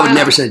Also, team I would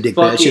never send a dick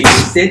pic. That fucking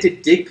shit's- sent a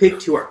dick pic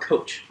to our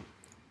coach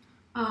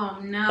Oh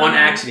no. on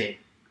accident.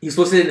 He's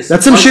supposed to send this.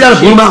 That's some shit out of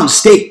Blue Mountain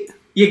State.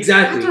 Yeah, That's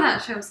exactly. what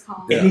that show's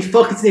called. And he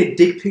fucking sent a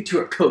dick pic to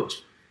our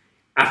coach.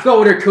 I forgot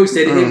what our coach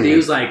said to him, but he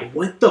was like,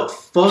 "What the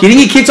fuck?" He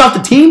didn't get kicked off the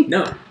team?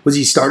 No, Was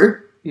he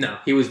starter? no,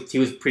 he was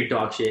pretty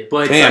dog shit.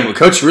 But it's Damn, like,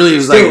 coach really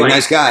was still, like a like,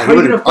 nice guy. how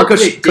you gonna Our fuck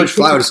with a Coach dick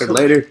Fly would have pic said with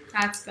later.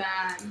 That's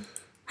bad.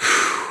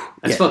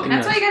 that's Yeah. fucking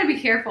That's nuts. why you gotta be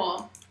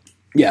careful.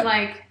 Yeah.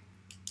 Like,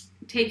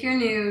 take your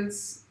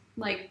nudes,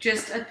 like,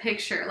 just a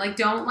picture. Like,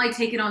 don't, like,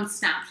 take it on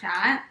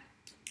Snapchat.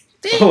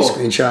 Oh,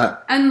 Screenshot.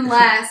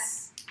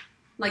 Unless,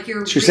 like,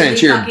 you're She's saying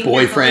it's your fucking careful.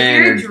 If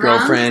boyfriend you're or drunk,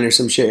 girlfriend or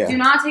some shit. Do Yeah.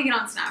 not take it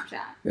on Snapchat.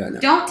 Yeah, no.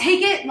 Don't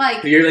take it,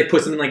 like... you're like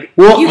put something like.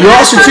 Well, You you gotta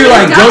also too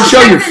fucking like don't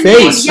show your double check the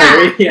face. name.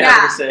 Yeah. yeah, yeah.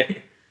 I was gonna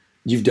say.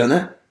 You've done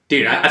that?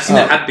 Dude, I've seen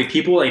that happen. Like,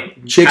 people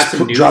like Chicks have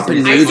some nudes dropping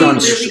and I nudes see on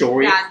their really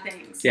story. bad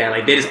things. Yeah,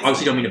 like they just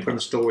obviously don't mean to put on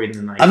the story and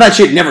then like. I've had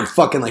shit never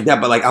fucking like that,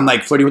 but like I'm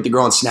like flirting with the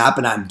girl on Snap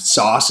and I'm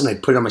sauce and I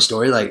put it on my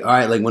story like, all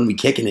right, like when we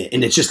kicking it,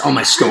 and it's just on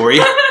my story.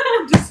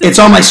 It's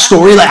on my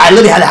story. Like I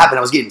literally had it happen.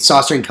 I was getting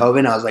sauce during COVID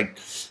and I was like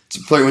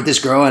flirting with this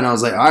girl and I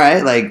was like, all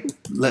right, like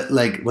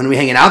when are we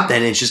hanging out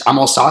then? And it's just I'm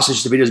all sauce. It's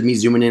just the videos of me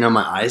zooming in on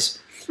my eyes.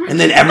 And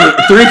then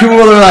three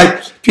people are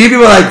like,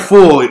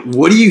 fool,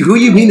 who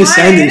you mean to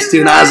send this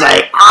to? And I was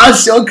like, oh,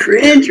 so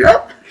cringe,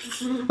 bro.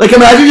 Like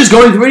imagine just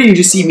going through it and you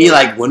just see me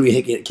like when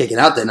we kicking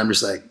out then I'm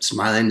just like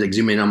smiling, like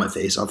zooming in on my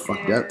face, all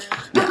fucked up.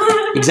 Yeah,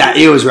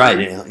 exactly. It was right,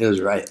 it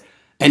was right.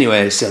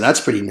 Anyway, so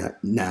that's pretty nuts.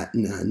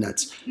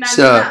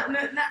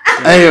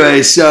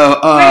 Anyway, so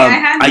Wait, I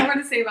had more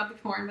to say about the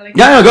porn, but I can't.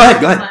 Yeah, no, go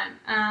ahead.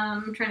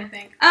 I'm trying to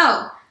think.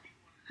 Oh,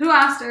 who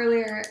asked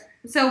earlier?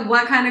 So,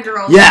 what kind of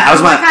girls? Yeah, I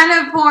was what my-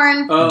 kind of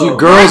porn? Oh. Do What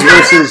girls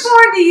kind versus of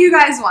porn do you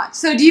guys watch?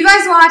 So, do you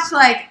guys watch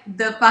like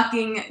the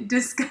fucking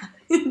disgusting?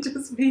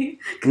 Just be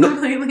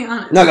completely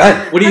honest. No, go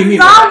ahead. What do you mean?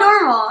 It's by all that?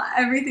 normal.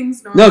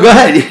 Everything's normal. No, go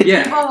ahead.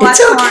 Yeah. People watch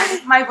It's okay.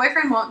 porn. My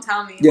boyfriend won't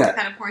tell me Yeah. what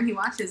kind of porn he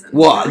watches. and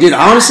Well, it's dude, really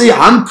honestly, sad.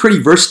 I'm a pretty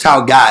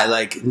versatile guy.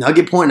 Like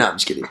nugget porn. No, I'm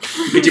just kidding.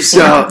 Get your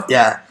So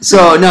yeah.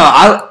 So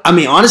no, I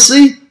mean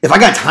honestly, if I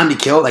got time to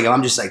kill, like if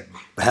I'm just like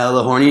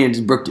hella horny and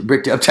just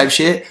bricked up type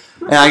shit,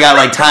 and I got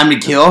like time to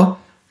kill,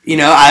 you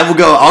know,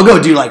 I'll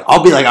go do like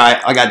I'll be like, all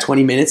right, I got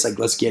 20 minutes, like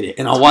let's get it,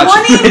 and I'll watch.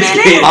 20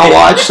 minutes? I'll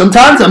watch.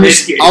 Sometimes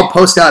Let's get it. I'll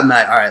post out and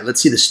like, all right,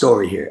 let's see the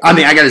story here. I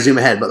mean, I gotta zoom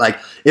ahead, but like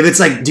if it's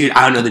like, dude,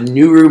 I don't know, the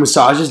new room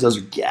massages, those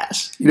are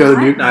gas. You know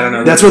the new. I don't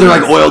know. That's where they're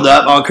like oiled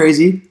up, all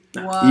crazy.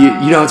 Whoa. You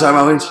know what I'm talking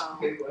about, Winch?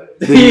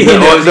 The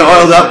Yeah.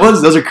 oiled up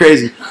ones, those are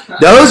crazy.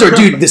 Those are,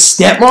 dude, the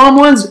stepmom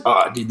ones.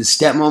 Oh, dude, the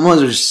stepmom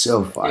ones are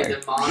so fire.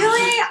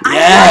 Really?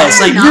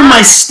 Yes, like you're my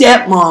When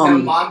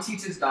stepmom. mom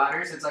teaches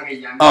daughters, it's like a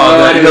young. Oh,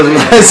 that doesn't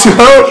God. so.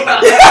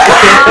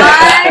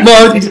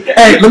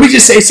 Hey, let me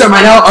just say something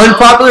right now.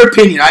 Unpopular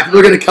opinion. Right? People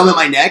are gonna come at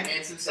my neck.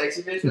 Handsome,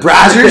 sexy bitch.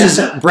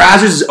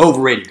 Brazzers is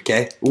overrated.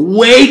 Okay,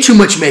 way too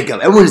much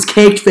makeup. Everyone is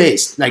caked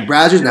faced. Like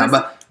Brazzers now,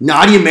 but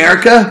Naughty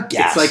America,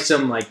 gas. It's like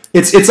some like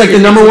it's like the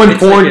number one it's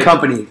porn like a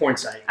company. porn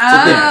site.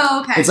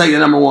 Oh, okay. It's like the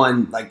number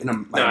one.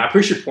 No, I'm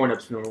pretty sure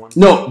Pornhub's the number one.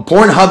 No,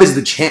 Pornhub is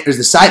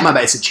the site. My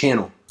bad. It's a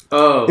channel.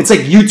 Oh, It's like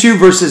YouTube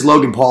versus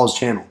Logan Paul's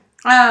channel.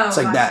 Oh, It's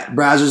like gotcha. that.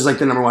 Brazzers like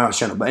the number one house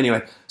channel. But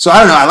anyway, so I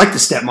don't know. I like the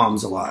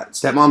stepmoms a lot.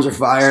 Stepmoms are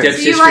fire. Step-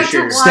 Do you for like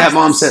sure. to watch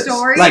Stepmom the says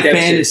story? like Step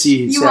fantasy.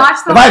 You stuff.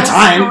 watch the if I have whole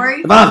time,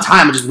 story? if I don't have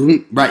time, I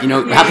just right. You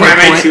know, Yeah. halfway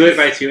right point.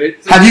 to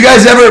it. Have you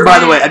guys ever, by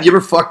the way, have you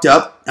ever fucked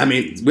up? I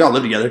mean, we all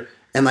live together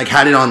and like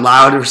had it on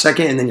loud for a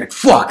second, and then you're like,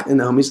 "Fuck!" and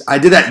the homies. I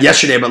did that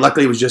yesterday, but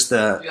luckily it was just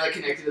You're like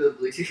connected to the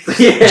Bluetooth.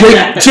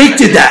 Yeah. Jake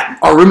did that.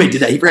 Our roommate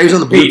did that. He forgot he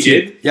was on the He Bluetooth.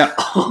 did? Yeah.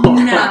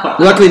 No.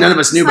 Luckily, none of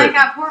us It's knew. like But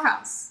at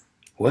Poorhouse.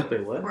 what?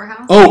 Wait, what?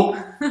 Poorhouse?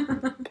 Oh,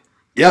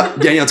 yep.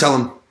 Danielle, tell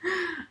him.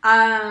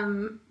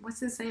 What's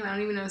his name? I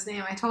don't even know his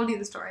name. I told you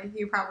the story.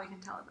 You probably can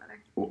tell it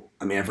better.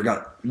 I mean, I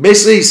forgot.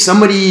 Basically,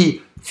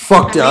 somebody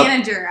fucked A up.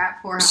 manager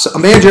at Poorhouse. So, a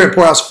manager at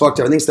Poorhouse fucked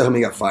up. I think it's the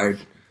homie got fired.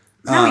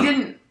 No, he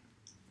didn't.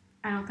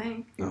 I don't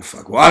think. Oh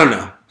fuck. Well, I don't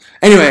know.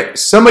 Anyway,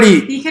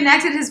 somebody. He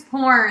connected his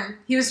porn.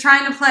 He was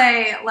trying to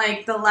play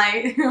like the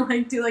light,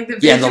 like do like the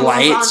visuals Yeah, the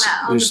lights.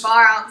 on the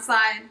bar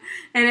outside,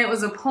 and it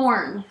was a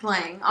porn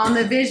playing on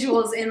the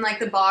visuals in like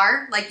the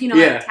bar, like Yeah.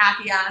 like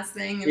tacky ass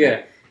thing. And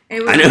Yeah.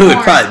 it was I know who it'd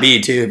porn. probably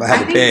be too if I had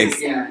to think it's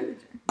pick. the same Yeah. manager.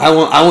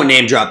 I won't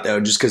name drop though,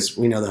 just because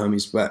we know the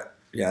homies. But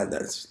yeah,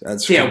 that's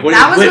Yeah, fun. what,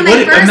 That was what, when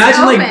they what, first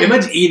imagine opened.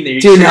 imagine eating there.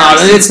 Dude, no,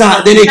 it's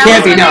not. Then it That can't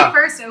was be. when No, they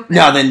first opened.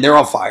 no. Then they're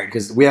all fired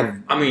because we have.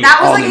 I mean, That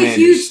was all like the a huge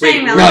managers. thing.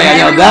 Wait, That no, like, yeah, no,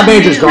 everyone that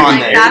manager's knew, gone like,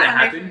 there. that's Did that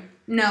when they- happen?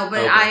 No, but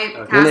Okay, I.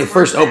 okay. When they Cass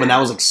first worked opened, there.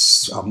 that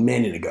was like a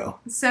minute ago.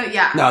 So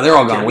yeah. No, they're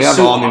all gone. Yeah, We have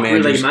so all new awkward,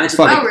 like, managers. imagine, It's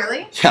fucking- Oh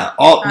really? yeah,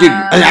 all dude.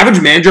 Uh, An average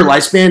manager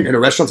lifespan at a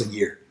restaurant's a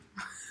year.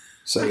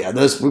 So yeah,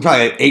 we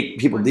probably had 8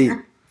 people deep.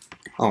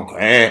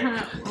 Okay.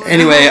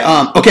 Anyway,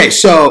 okay.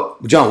 So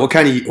John, what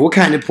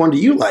kind of porn do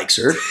you like,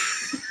 sir?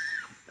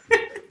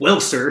 Well,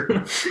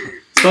 sir.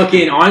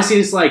 Fucking honestly,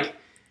 it's like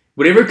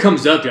whatever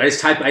comes up, dude.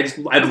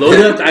 I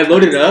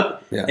load it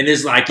up, Yeah. and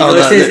there's like Oh,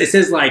 it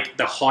says like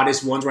the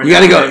hottest ones right You now.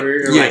 gotta go. Whatever,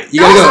 or, Yeah, like,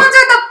 you Those gotta ones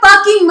are the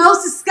fucking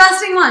most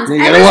disgusting ones. You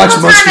Every gotta watch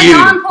single Most time I go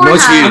Viewed. on Pornhub,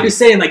 Most Viewed. I'm just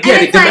saying, like,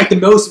 And yeah, it's like the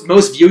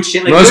most viewed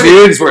shit. Like, Most whatever,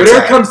 viewed is where it's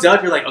whatever at. comes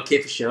up, you're like,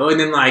 okay, for sure. And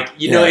then like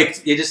you know, Yeah.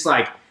 you're just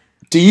like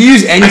Do you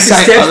use any like the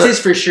site?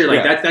 stepsis for sure.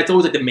 Like Yeah. that's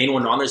always like the main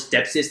one on there.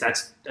 Stepsis.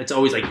 That's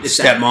always like it's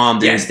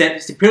Stepmom, Yeah, dude.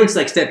 step. Pretty much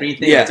like step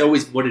anything. Yeah. It's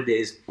always what it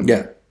is.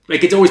 Yeah.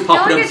 Like it's always I feel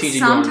popping like up as soon as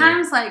it's you go on there.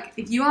 sometimes like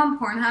if you on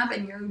Pornhub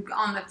and you're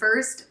on the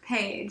first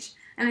page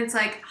and it's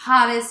like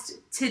hottest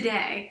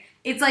today.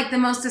 It's like the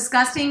most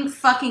disgusting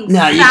fucking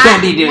No, you fat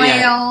can't be doing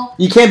that. whale.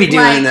 You can't be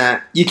doing Like-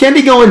 that. You can't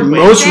be going Wait,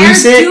 most They're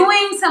recent,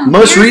 doing some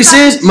most weird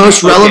recent, fucking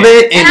most shit.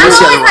 relevant, And and I'm what's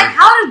the always other like, one?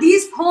 how do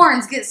these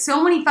porns get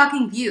so many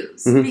fucking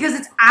views? Mhm. Because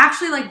it's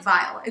actually like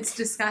vile. It's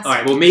disgusting. All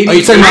right, well maybe. Are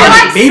you talking I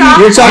about? like maybe soft-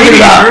 You're talking maybe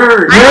about. her. You know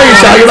what I you're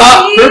like talking to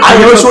about? see- I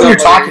know which one you're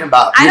I talking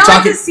about. I You're don't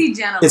talking. like to see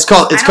genitals. It's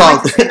called. It's I don't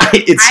called. like to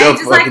see- It's so I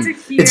just like fucking.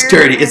 to hear It's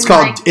dirty. It's and,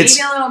 called. like, It's.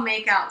 maybe a little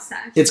make-out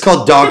sex. It's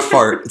called dog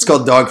fart. It's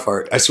called dog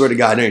fart. I swear to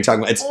God, I know what you're talking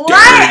about. It's What?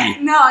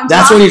 dirty. No, I'm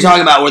That's talking- what you're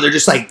talking about, where they're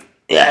just like,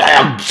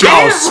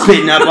 all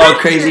spitting up all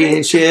crazy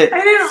and shit.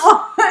 I didn't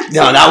watch.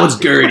 No, that one's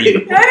dirty. I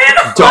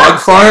didn't Dog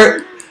watch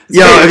fart.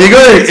 Yo,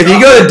 if you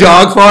go to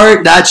dog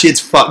fart, that shit's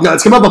fuck. No,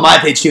 it's come up on my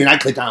page too, and I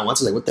clicked on it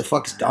once. I was like, what the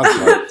fuck is dog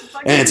fart?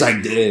 And it's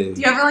like, dude.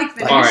 Do you ever like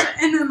finish Alright.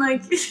 and then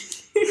like?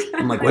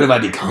 I'm like, what have I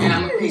become? Man,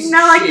 I'm a piece No,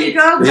 of like shit. you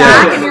go Yeah.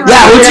 back and you're Yeah,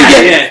 like, once you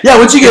get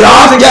once you get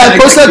off, yeah,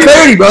 post on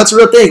clarity, bro. It's a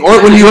real thing.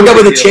 Or when you hook up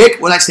with a chick,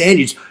 when I stand,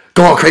 you just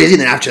go all crazy,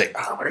 and then after, you're like,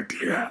 oh, what a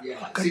do that? Yeah.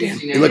 God damn.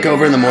 You look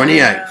over in the morning,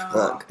 you're like,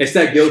 fuck. It's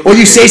that guilt. Or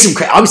you say some,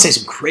 I always say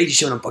some crazy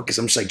shit when I'm fucking, because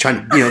I'm just like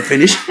trying to,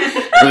 finish.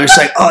 And they're just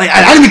like, oh,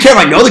 I don't even care if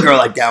I know the girl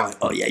like that. I'm like,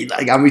 oh yeah, you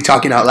like, I'm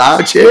talking out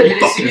loud, shit.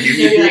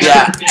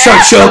 Yeah,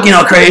 start choking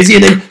all crazy,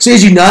 and then as soon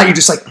as you nut, you're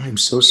just like, I'm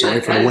so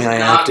sorry for the way I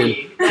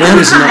acted. Well,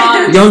 listen,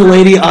 young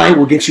lady, I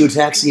will get you a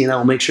taxi, and I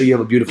will make sure you have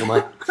a beautiful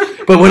night.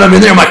 But when I'm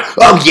in there, I'm like,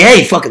 oh yeah,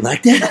 you fucking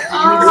like that?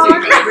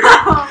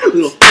 oh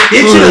Little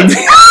Bitch.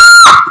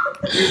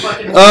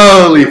 Holy.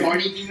 Holy.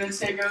 Horny demons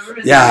take over.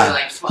 and Yeah. you're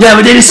like, fuck. Yeah,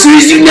 but then as soon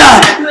as you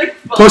nut, Like,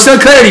 fuck. post on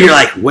clarity, you're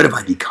like, what have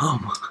I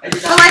become? I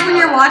did no. not But like when know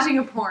you're that. watching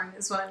a porn,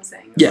 is what I'm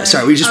saying. Yeah, Like,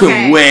 sorry, we just okay.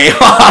 went way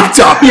off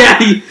topic. Yeah,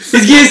 he's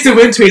getting to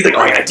win to. He's like, oh,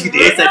 I gotta do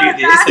this, I do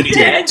this, I do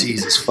that.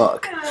 Jesus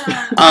fuck.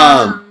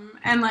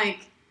 And like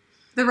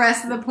the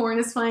rest of the porn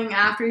is playing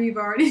after you've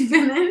already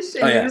finished.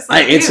 And Oh you're yeah, just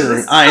like,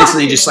 I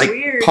instantly "Ew, just like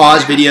weird."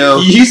 pause video.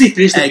 You usually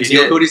finish the Exit.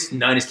 video, go to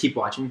none, just keep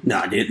watching.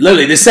 No, dude,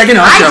 literally the second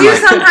after I I'm do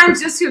like,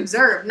 sometimes just to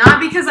observe, not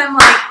because I'm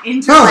like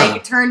into Huh.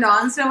 like turned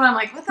on. So I'm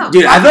like, what the?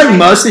 dude, fuck I feel am like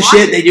most of the shit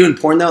watching? they do in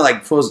porn though,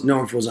 like fools,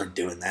 no fools aren't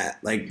doing that.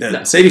 Like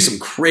No. they do some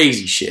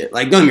crazy shit.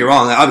 Like don't get me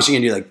wrong, like, obviously you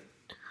can do like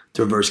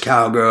the reverse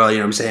cowgirl, you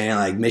know what I'm saying?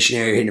 Like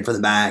missionary hitting it from the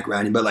back,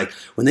 rounding. But like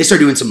when they start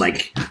doing some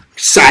like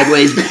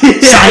sideways,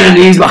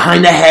 Siamese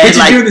behind the head, Did you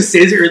like do the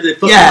scissor or the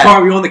fucking Yeah.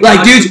 car wheel on the like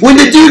couch? dudes, when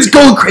the dude's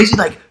going crazy,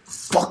 like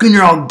fucking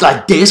her all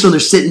like this when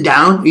they're sitting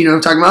down, you know what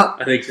I'm talking about?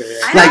 I think so, yeah.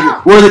 I Like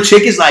know. where the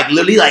chick is like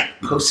literally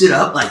like posted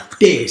up like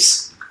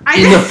this. I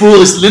And the fool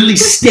is literally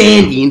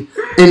standing,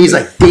 and he's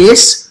like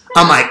this.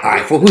 I'm like, all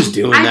right, well, who's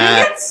doing I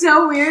that? think it's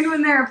so weird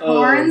when there are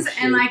Oh, porns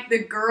shit. and like the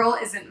girl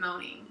isn't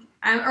moaning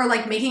or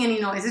like making any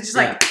noise. It's just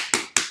like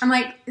I'm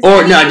like.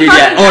 Or, no, dude,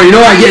 yeah. Or, you know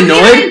what I get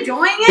annoyed?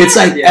 Enjoying it? It's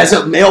like, as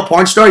a male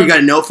porn star, you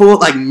gotta know, fool,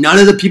 like, none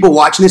of the people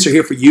watching this are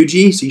here for you,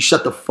 G, so you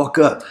shut the fuck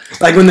up.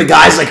 Like, when the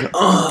guy's like,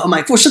 oh, I'm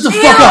like, fool, shut the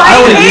fuck up. I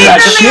don't want to hear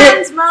that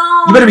shit.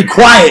 You better be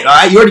quiet, all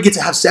right? You already get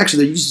to have sex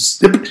with her. You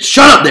just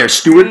shut up there,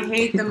 Stuart. I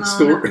hate the moan.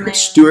 Stuart.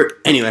 Stuart.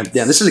 Anyway,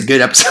 yeah, this is a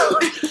good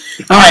episode.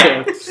 All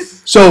right.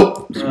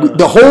 So,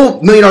 the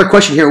whole $1 million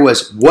question here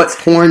was, what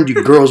porn do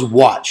girls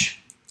watch?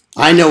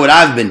 I know what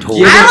I've been told.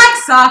 Yeah. I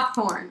like soft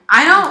porn.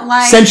 I don't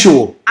like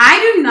Sensual. I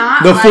do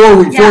not. The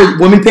like, four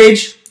women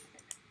page?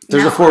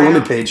 There's No, a 4 I women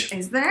don't- page.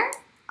 Is there?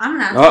 I'm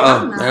not.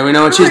 Uh-oh. There we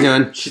know what she's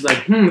doing. She's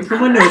like, for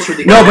my notes for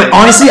the No, but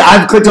honestly,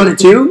 I've clicked on it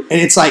too, and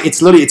it's like,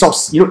 it's literally, it's all,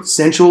 you know what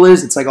sensual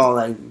is? It's like all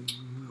like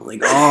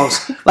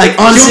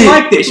honestly,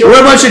 like this. we're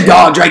a bunch of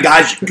dogs, right,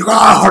 guys?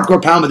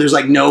 Hardcore pound, but there's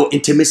like no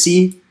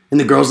intimacy. And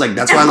the girls like,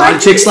 that's why a lot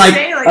of chicks like,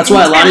 that's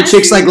why a lot of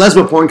chicks like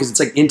lesbo porn, because it's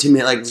like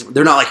intimate, like,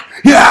 they're not like,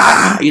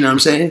 yeah, you know what I'm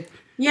saying?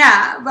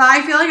 Yeah, but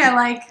I feel like I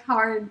like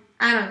hard.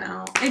 I don't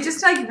know. It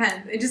just like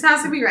depends. It just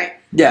has to be right.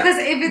 Yeah. Because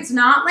if it's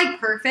not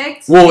like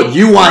perfect, Well, it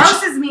you watch,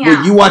 grosses me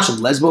out. you watch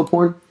lesbo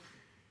porn?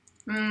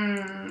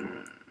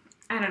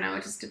 I don't know.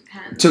 It just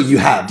depends. So you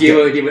have. I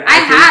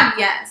have,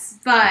 yes,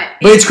 but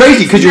It's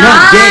crazy because you're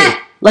not gay.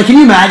 not- Like, can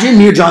you imagine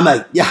me or John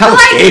like, yeah, I But, like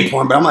like, gay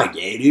porn, but I'm like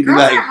gay, dude. Girls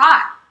Like, are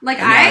hot. Like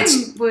I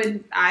know,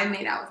 I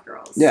made out with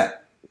girls. yeah.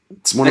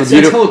 It's one of That's the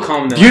beautiful, hella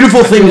common, though. beautiful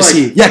I thing feel to like-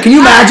 see. Yeah, can you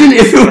imagine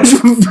if it was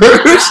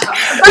reversed?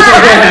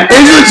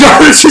 Angela John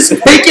was just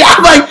making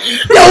I'm like,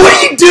 yo, what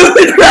are you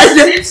doing right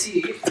now?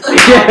 Tipsy.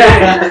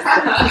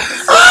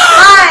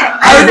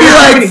 I would be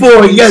like,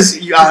 four, yes, I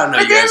don't know,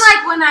 But you then, guys.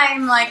 like, when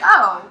I'm like,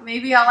 oh,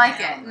 maybe I'll like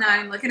it. And then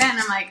I look at it and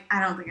I'm like, I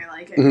don't think I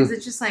like it. Because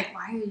it's just like,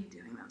 why are you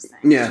doing those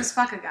things? Yeah. Just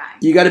fuck a guy.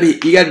 You gotta be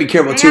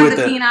careful They too have with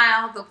the the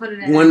penile, they'll put it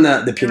in. when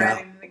the They're penile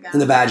ready to go.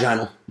 and the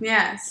vaginal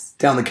Yes.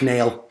 down the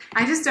canal.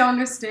 I just don't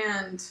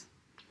understand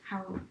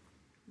how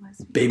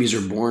lesbians Babies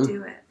are born.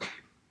 do it.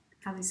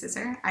 How they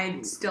scissor?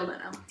 I still don't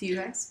know. Do you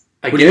guys?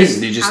 I What do you guess.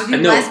 mean? They just How do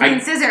no,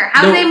 lesbians scissor?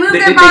 How no, do they move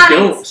their They bodies?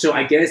 don't. So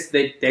I guess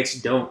they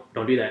actually don't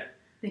do that.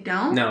 They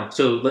don't? No.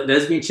 So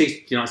lesbian chicks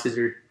do not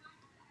scissor.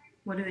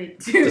 What do they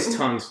do? Just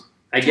tongues.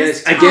 I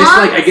Just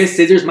guess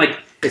scissors like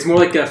it's more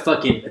like a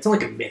fucking. It's not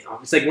like a myth.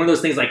 It's like one of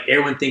those things like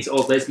everyone thinks. Oh,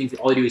 lesbians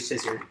all they do is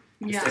scissor.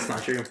 Yeah. That's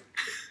not true.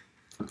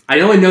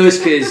 I only know this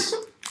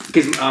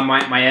because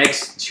my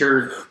ex,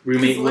 her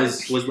roommate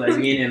was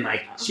lesbian and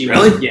like she was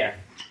Really? yeah,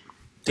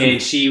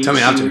 and she Tell me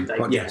she after was, like,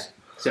 podcast. yeah.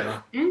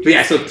 So but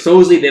yeah, so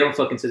supposedly they don't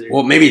fucking scissor.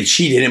 Well, maybe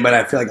she didn't, but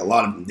I feel like a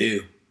lot of them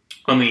do.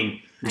 I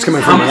mean, It's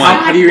coming I from don't one. know,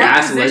 Have you what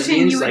asked position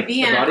lesbians, you would like,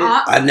 be in about an it?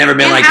 op- I've never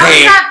been And like, how does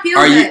hey, that feel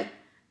are you? good?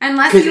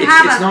 Unless 'Cause you it's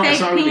have not- a it's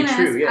fake not really penis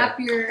true, yeah. up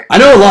your. I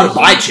know a lot of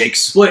bi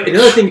chicks. but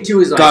another thing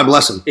too is like God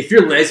bless them. if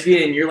you're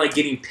lesbian and you're like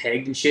getting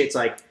pegged and shit, it's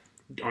like,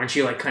 aren't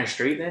you like kind of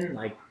straight then?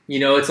 Like, you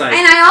know, it's like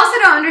And I also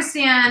don't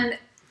understand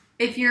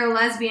if you're a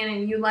lesbian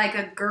and you like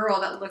a girl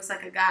that looks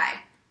like a guy.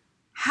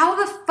 How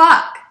the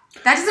fuck?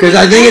 That doesn't. Because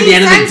I make think at the any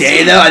end of the sense to day,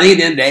 me. though, I think at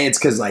the end of the day, it's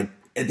because like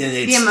at the end,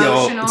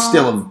 The it's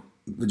still a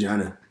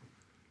vagina.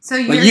 So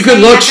you're you could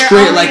saying look that they're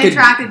straight only like a-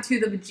 attracted to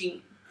the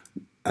vagina.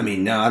 I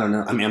mean, no, I don't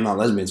know. I mean, I'm not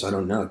lesbian, so I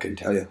don't know. I couldn't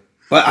tell you.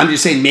 But I'm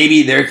just saying,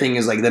 maybe their thing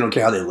is like they don't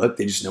care how they look;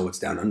 they just know what's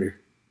down under.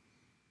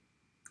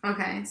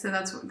 Okay, so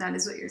that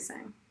is what you're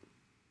saying.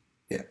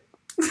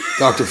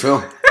 Dr.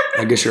 Phil,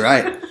 I guess you're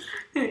right.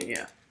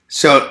 Yeah.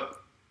 So,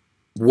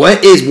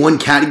 what is one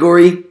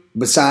category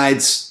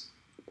besides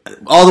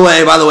all the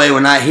way? By the way, we're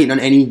not hating on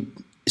any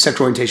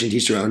sexual orientation,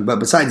 teach your own. But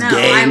besides No,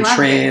 gay I and love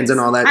trans gays. and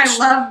all that, I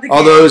love the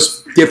all gays.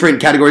 those different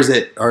categories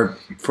that are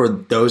for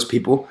those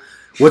people.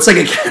 What's like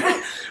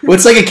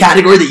a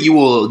category that you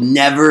will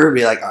never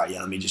be like, oh yeah,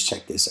 let me just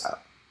check this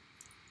out.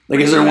 Like,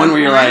 is there one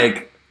where you're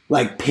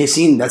like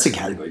pissing? That's a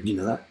category. Do you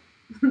know that?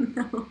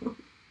 No.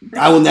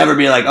 I will never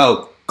be like,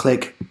 oh,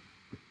 click.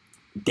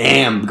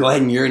 Damn, go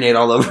ahead and urinate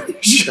all over your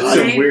that's shirt.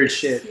 some weird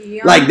shit.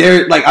 Yeah. Like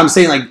they're like I'm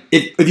saying like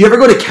if you ever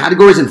go to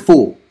categories in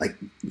full, like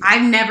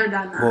I've never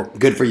done that. well,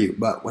 good for you.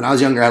 But when I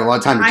was younger, I had a lot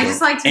of time to I kill.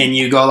 just like to and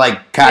you go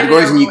like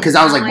categories and you because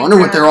I was like I like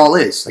wondering what to- there all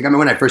is. Like I mean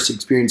when I first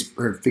experienced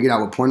or figured out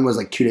what porn was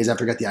like 2 days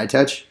after I got the eye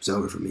touch, it was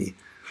over for me.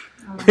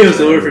 It was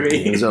over for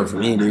me. It was over for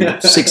me, dude.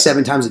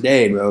 6-7 times a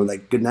day, bro.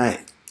 Like good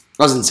night.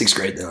 I was in 6th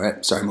grade though,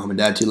 right? Sorry, mom and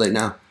dad, too late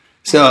now. I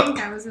So, think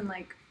I was in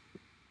like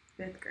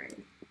 5th grade.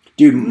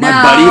 dude,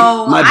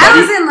 I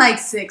was in like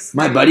 6th.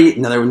 my buddy,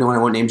 another one I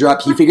won't name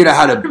drop. He figured out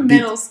how to beat.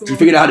 Middle school. He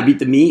figured out how to beat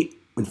the meat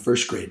in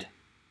 1st grade.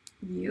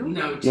 You?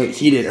 No, No,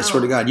 he did. I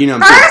swear to God. You know.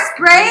 1st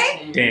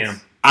grade?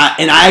 Damn. I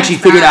actually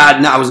figured out.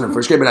 No, I wasn't in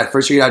 1st grade, but I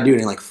first figured out how to do it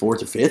in like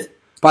 4th or 5th.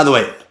 By the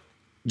way,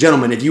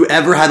 gentlemen, if you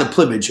ever had the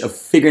privilege of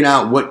figuring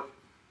out what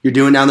you're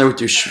doing down there with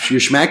your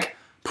schmeck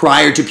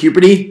prior to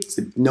puberty,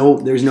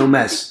 there's no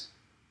mess.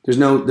 There's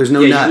no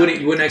Yeah, nut.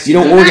 you wouldn't actually. You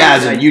don't do that.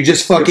 orgasm. You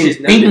just fucking Which is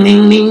ding, nothing.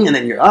 ding, ding, and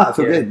then you're I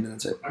feel Yeah. good. And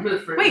that's it. I remember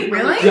the first Wait,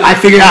 really? Yeah. I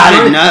figured out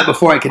how to nut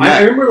before I could I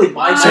nut. remember like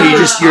my So you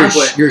just I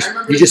your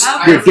remember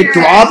dick Okay,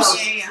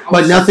 drops, yeah, yeah.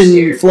 but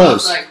nothing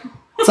flows. Like,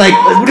 It's like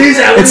What is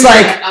that? It's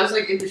like I was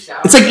like in the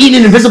shower. it's like eating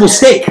an invisible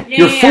steak. Yeah,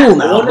 You're yeah.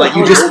 full I now. wonder Like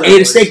you how just old ate a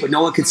that steak, was. but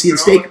no one could see the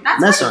steak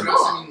That's mess pretty on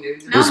cool.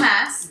 it. No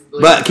mess.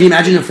 But can you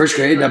imagine in first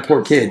grade, that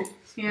poor kid?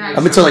 Yeah.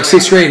 Up until like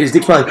 6th grade, his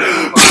dick's probably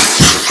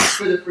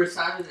For the first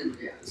time, and then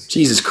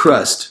Jesus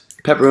Christ,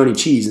 pepperoni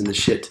cheese and the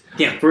shit.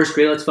 Damn, first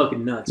grade, that's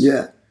fucking nuts.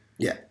 Yeah.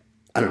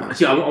 I don't know.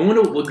 See, I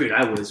wonder what grade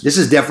I was. This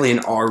is definitely an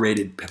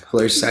R-rated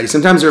hilarious society.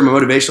 Sometimes they're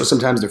motivational,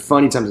 sometimes they're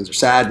funny, sometimes they're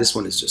sad. This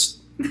one is just,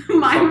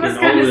 Mine was Fucking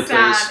all kind over of the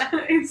sad.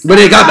 It's But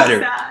it got so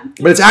better. sad.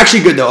 but it's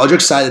actually good though. All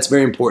jokes aside, it's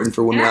very important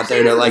for women It out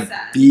there to actually like is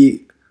sad.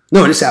 be.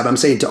 No, it is sad. But I'm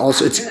saying to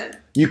also, it's Good.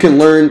 you can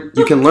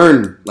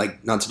learn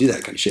like not to do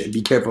that kind of shit.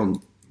 Be careful and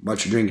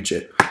watch your drink and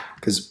shit.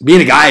 Because being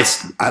a guy,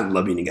 I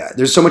love being a guy.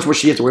 There's so much more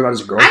shit you have to worry about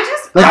as a girl.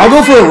 Like I'll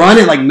go for a run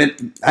at like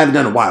I haven't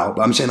done it in a while,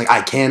 but I'm saying like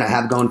I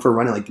have gone for a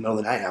run at like the middle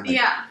of the night. I'm like,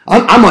 Yeah.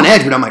 I'm on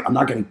edge, but I'm like I'm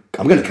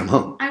gonna come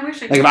home. I wish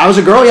I Like could. if I was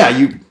a girl, yeah,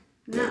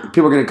 No.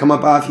 people are gonna come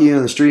up off you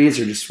on the streets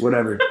or just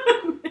whatever.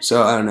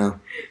 So I don't know.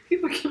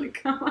 People are going to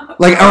come up.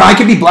 Like or I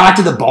could be blacked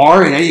at the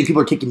bar and I think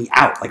people are kicking me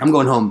out. Like I'm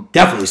going home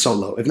definitely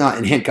solo, if not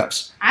in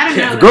handcuffs. I don't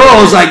Yeah, know. The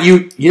girls like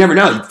you never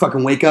know. You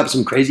fucking wake up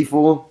some crazy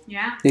fool.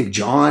 Yeah. I think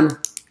John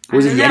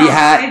was a I don't Yeti know.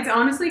 hat. It's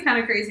honestly kind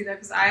of crazy though,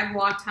 because I've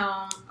walked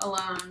home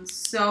alone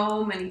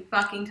so many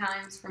fucking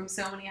times from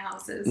so many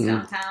houses Mhm.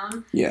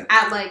 downtown. Yeah.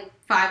 At like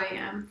 5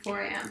 a.m.,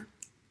 4 a.m.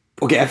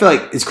 Okay, I feel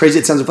like it's crazy.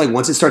 It sounds like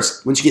once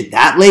you get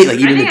that late, like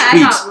even the think I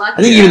tweaks. got lucky.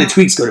 I think even the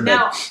tweaks go to bed.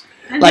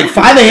 No. Like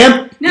 5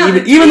 a.m. No,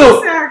 even the though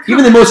tweaks are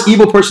even the most coming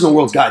evil person in the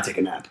world's got to take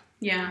a nap.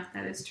 Yeah,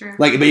 that is true.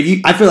 Like, but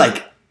I feel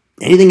like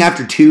anything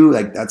after 2,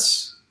 like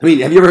that's. I mean,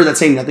 have you ever heard that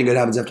saying? Nothing good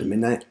happens after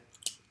midnight.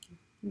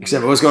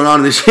 Except for what's going on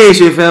in the Shea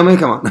family.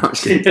 Come on, no, I'm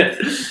just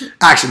kidding.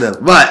 Actually, though.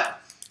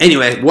 But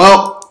anyway,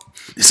 well,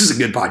 this is a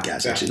good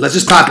podcast. Actually, let's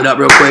just top it up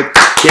real quick.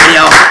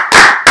 Danielle,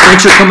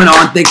 thanks for coming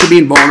on. Thanks for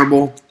being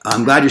vulnerable.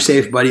 I'm glad you're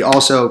safe, buddy.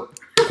 Also,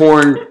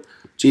 porn.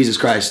 Jesus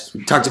Christ,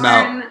 we talked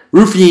about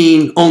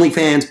roofing,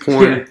 OnlyFans,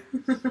 porn.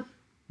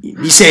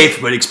 Be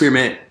safe, but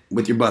experiment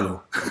with your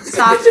butthole.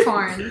 Soft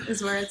porn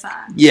is where it's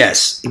at.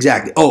 Yes,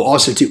 exactly. Oh,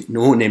 also too,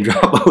 no name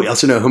drop, but we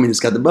also know a homie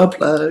that's got the butt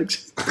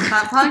plugs.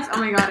 Butt plugs? Oh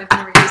my god, I've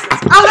never used this.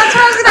 Oh, that's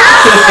what I was going to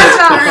ask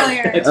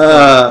you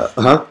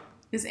about earlier.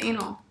 Is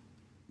anal.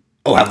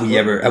 Oh, have we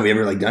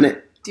ever like done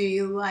it? Do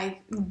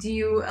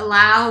you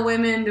allow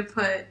women to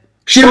put...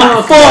 Shit,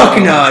 my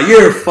fuck no,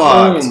 you're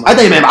fucked. Oh I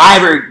think, man, I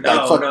ever No,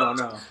 like, fuck.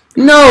 no.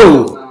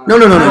 No.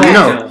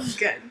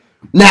 Good.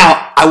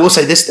 Now, I will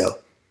say this though.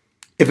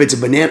 If it's a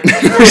banana,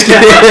 just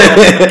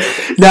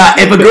kidding. Now,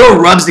 if a girl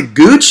rubs the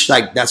gooch,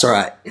 like that's all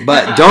right.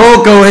 But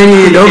don't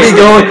be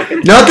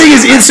going. Nothing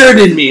is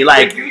inserted in me.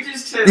 Like you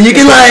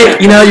can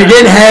like, you're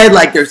getting head,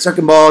 like they're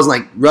sucking balls,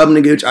 and, like rubbing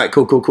the gooch. All right,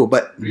 cool.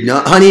 But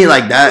no, honey,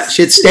 like that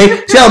shit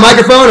stay. See how the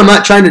microphone? I'm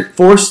not trying to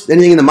force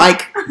anything in the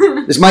mic.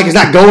 This mic is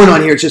not going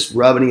on here. It's just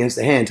rubbing against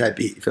the hand type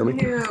beat. You feel me?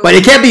 Ew. But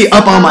it can't be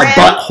up on my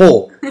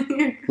butthole.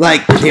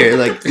 Like here,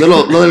 like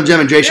little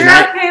demonstration. You're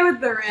Right? okay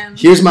with the rim.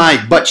 Here's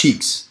my butt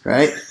cheeks.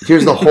 Right?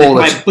 Here's the hole.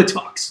 My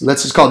buttocks.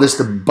 Let's just call this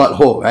the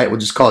butthole. Right? We'll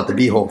just call it the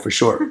b-hole for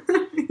short.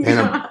 And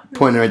I'm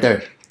pointing right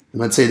there. And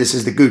let's say this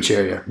is the gooch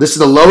area. This is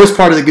the lowest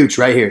part of the gooch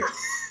right here.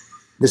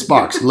 This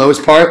box,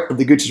 lowest part of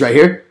the gooch is right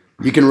here.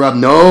 You can rub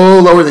no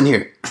lower than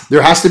here.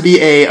 There has to be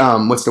a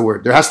what's the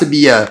word? There has to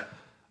be a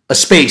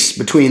space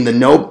between the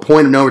no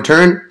point of no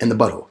return and the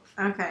butthole.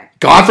 Okay.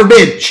 God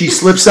forbid she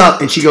slips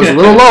up and she goes a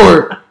little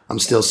lower. I'm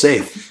still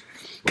safe.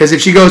 Because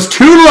if she goes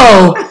too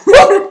low,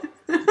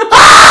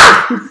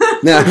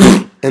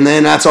 and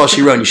then that's all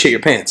she wrote. And you shit your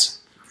pants.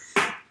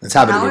 That's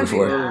happened to me That would be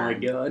before. Oh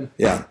bad. my god.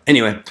 Yeah.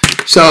 Anyway,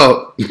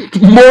 so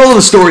moral of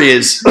the story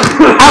is,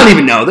 I don't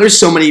even know. There's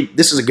so many.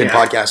 This is a good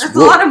podcast. That's a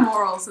lot of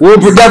morals. We'll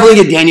definitely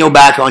get Daniel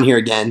back on here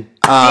again.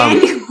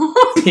 Daniel.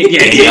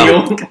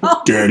 Daniel.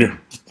 Daniel,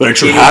 thanks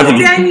for Daniel. having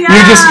me.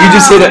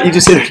 Danielle. You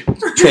just hit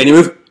a training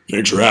move.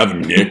 Thanks for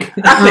having me, Nick.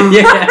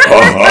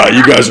 Yeah.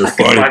 You guys are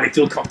Finally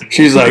feel comfortable.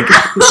 She's like,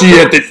 see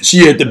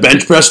you at the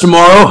bench press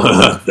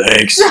tomorrow.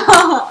 Thanks.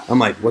 I'm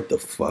like, what the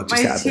fuck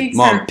just My happened? cheeks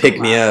Mom, hurt. pick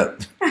me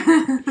up.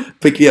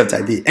 Pick me up,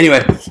 type D.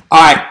 Anyway,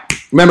 all right.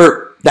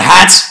 Remember the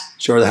hats?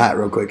 Show her the hat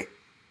real quick.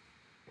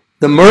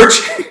 The merch.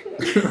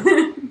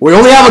 We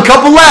only have a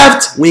couple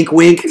left. Wink,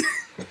 wink.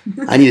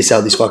 I need to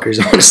sell these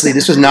fuckers. Honestly,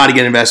 this was not a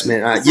good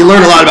investment. You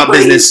learn a lot about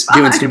business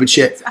doing stupid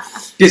shit.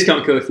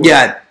 Discount code.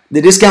 Yeah,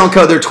 the discount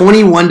code, they're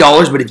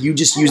 $21, but if you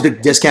just use the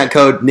discount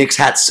code Nick's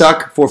Hat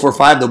Suck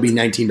 445, they'll be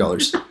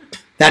 $19.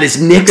 That is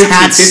Nick's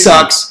Hat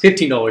Sucks.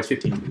 $15.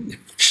 15.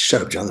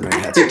 Shut up, John. They're not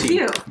hats. They're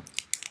cute.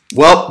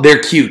 Well,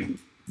 they're cute.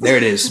 There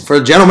it is. For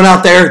the gentlemen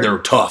out there, they're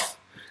tough.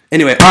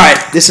 Anyway, all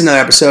right, this is another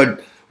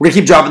episode. We're going to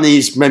keep dropping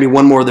these, maybe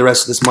one more the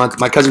rest of this month.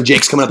 My cousin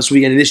Jake's coming up this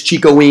weekend. It is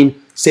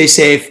Chico-ween. Stay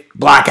safe,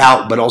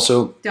 blackout, but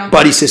also Don't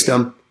buddy get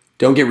system.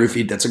 Don't get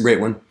roofied. That's a great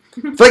one.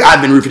 I feel like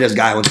I've been roofied as a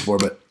guy once before,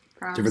 but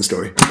Promise. different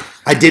story.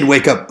 I did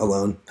wake up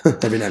alone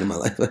every night of my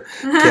life. Can't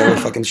really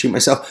fucking shoot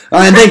myself.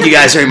 And thank you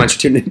guys very much for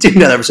tuning in to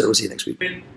another episode. We'll see you next week.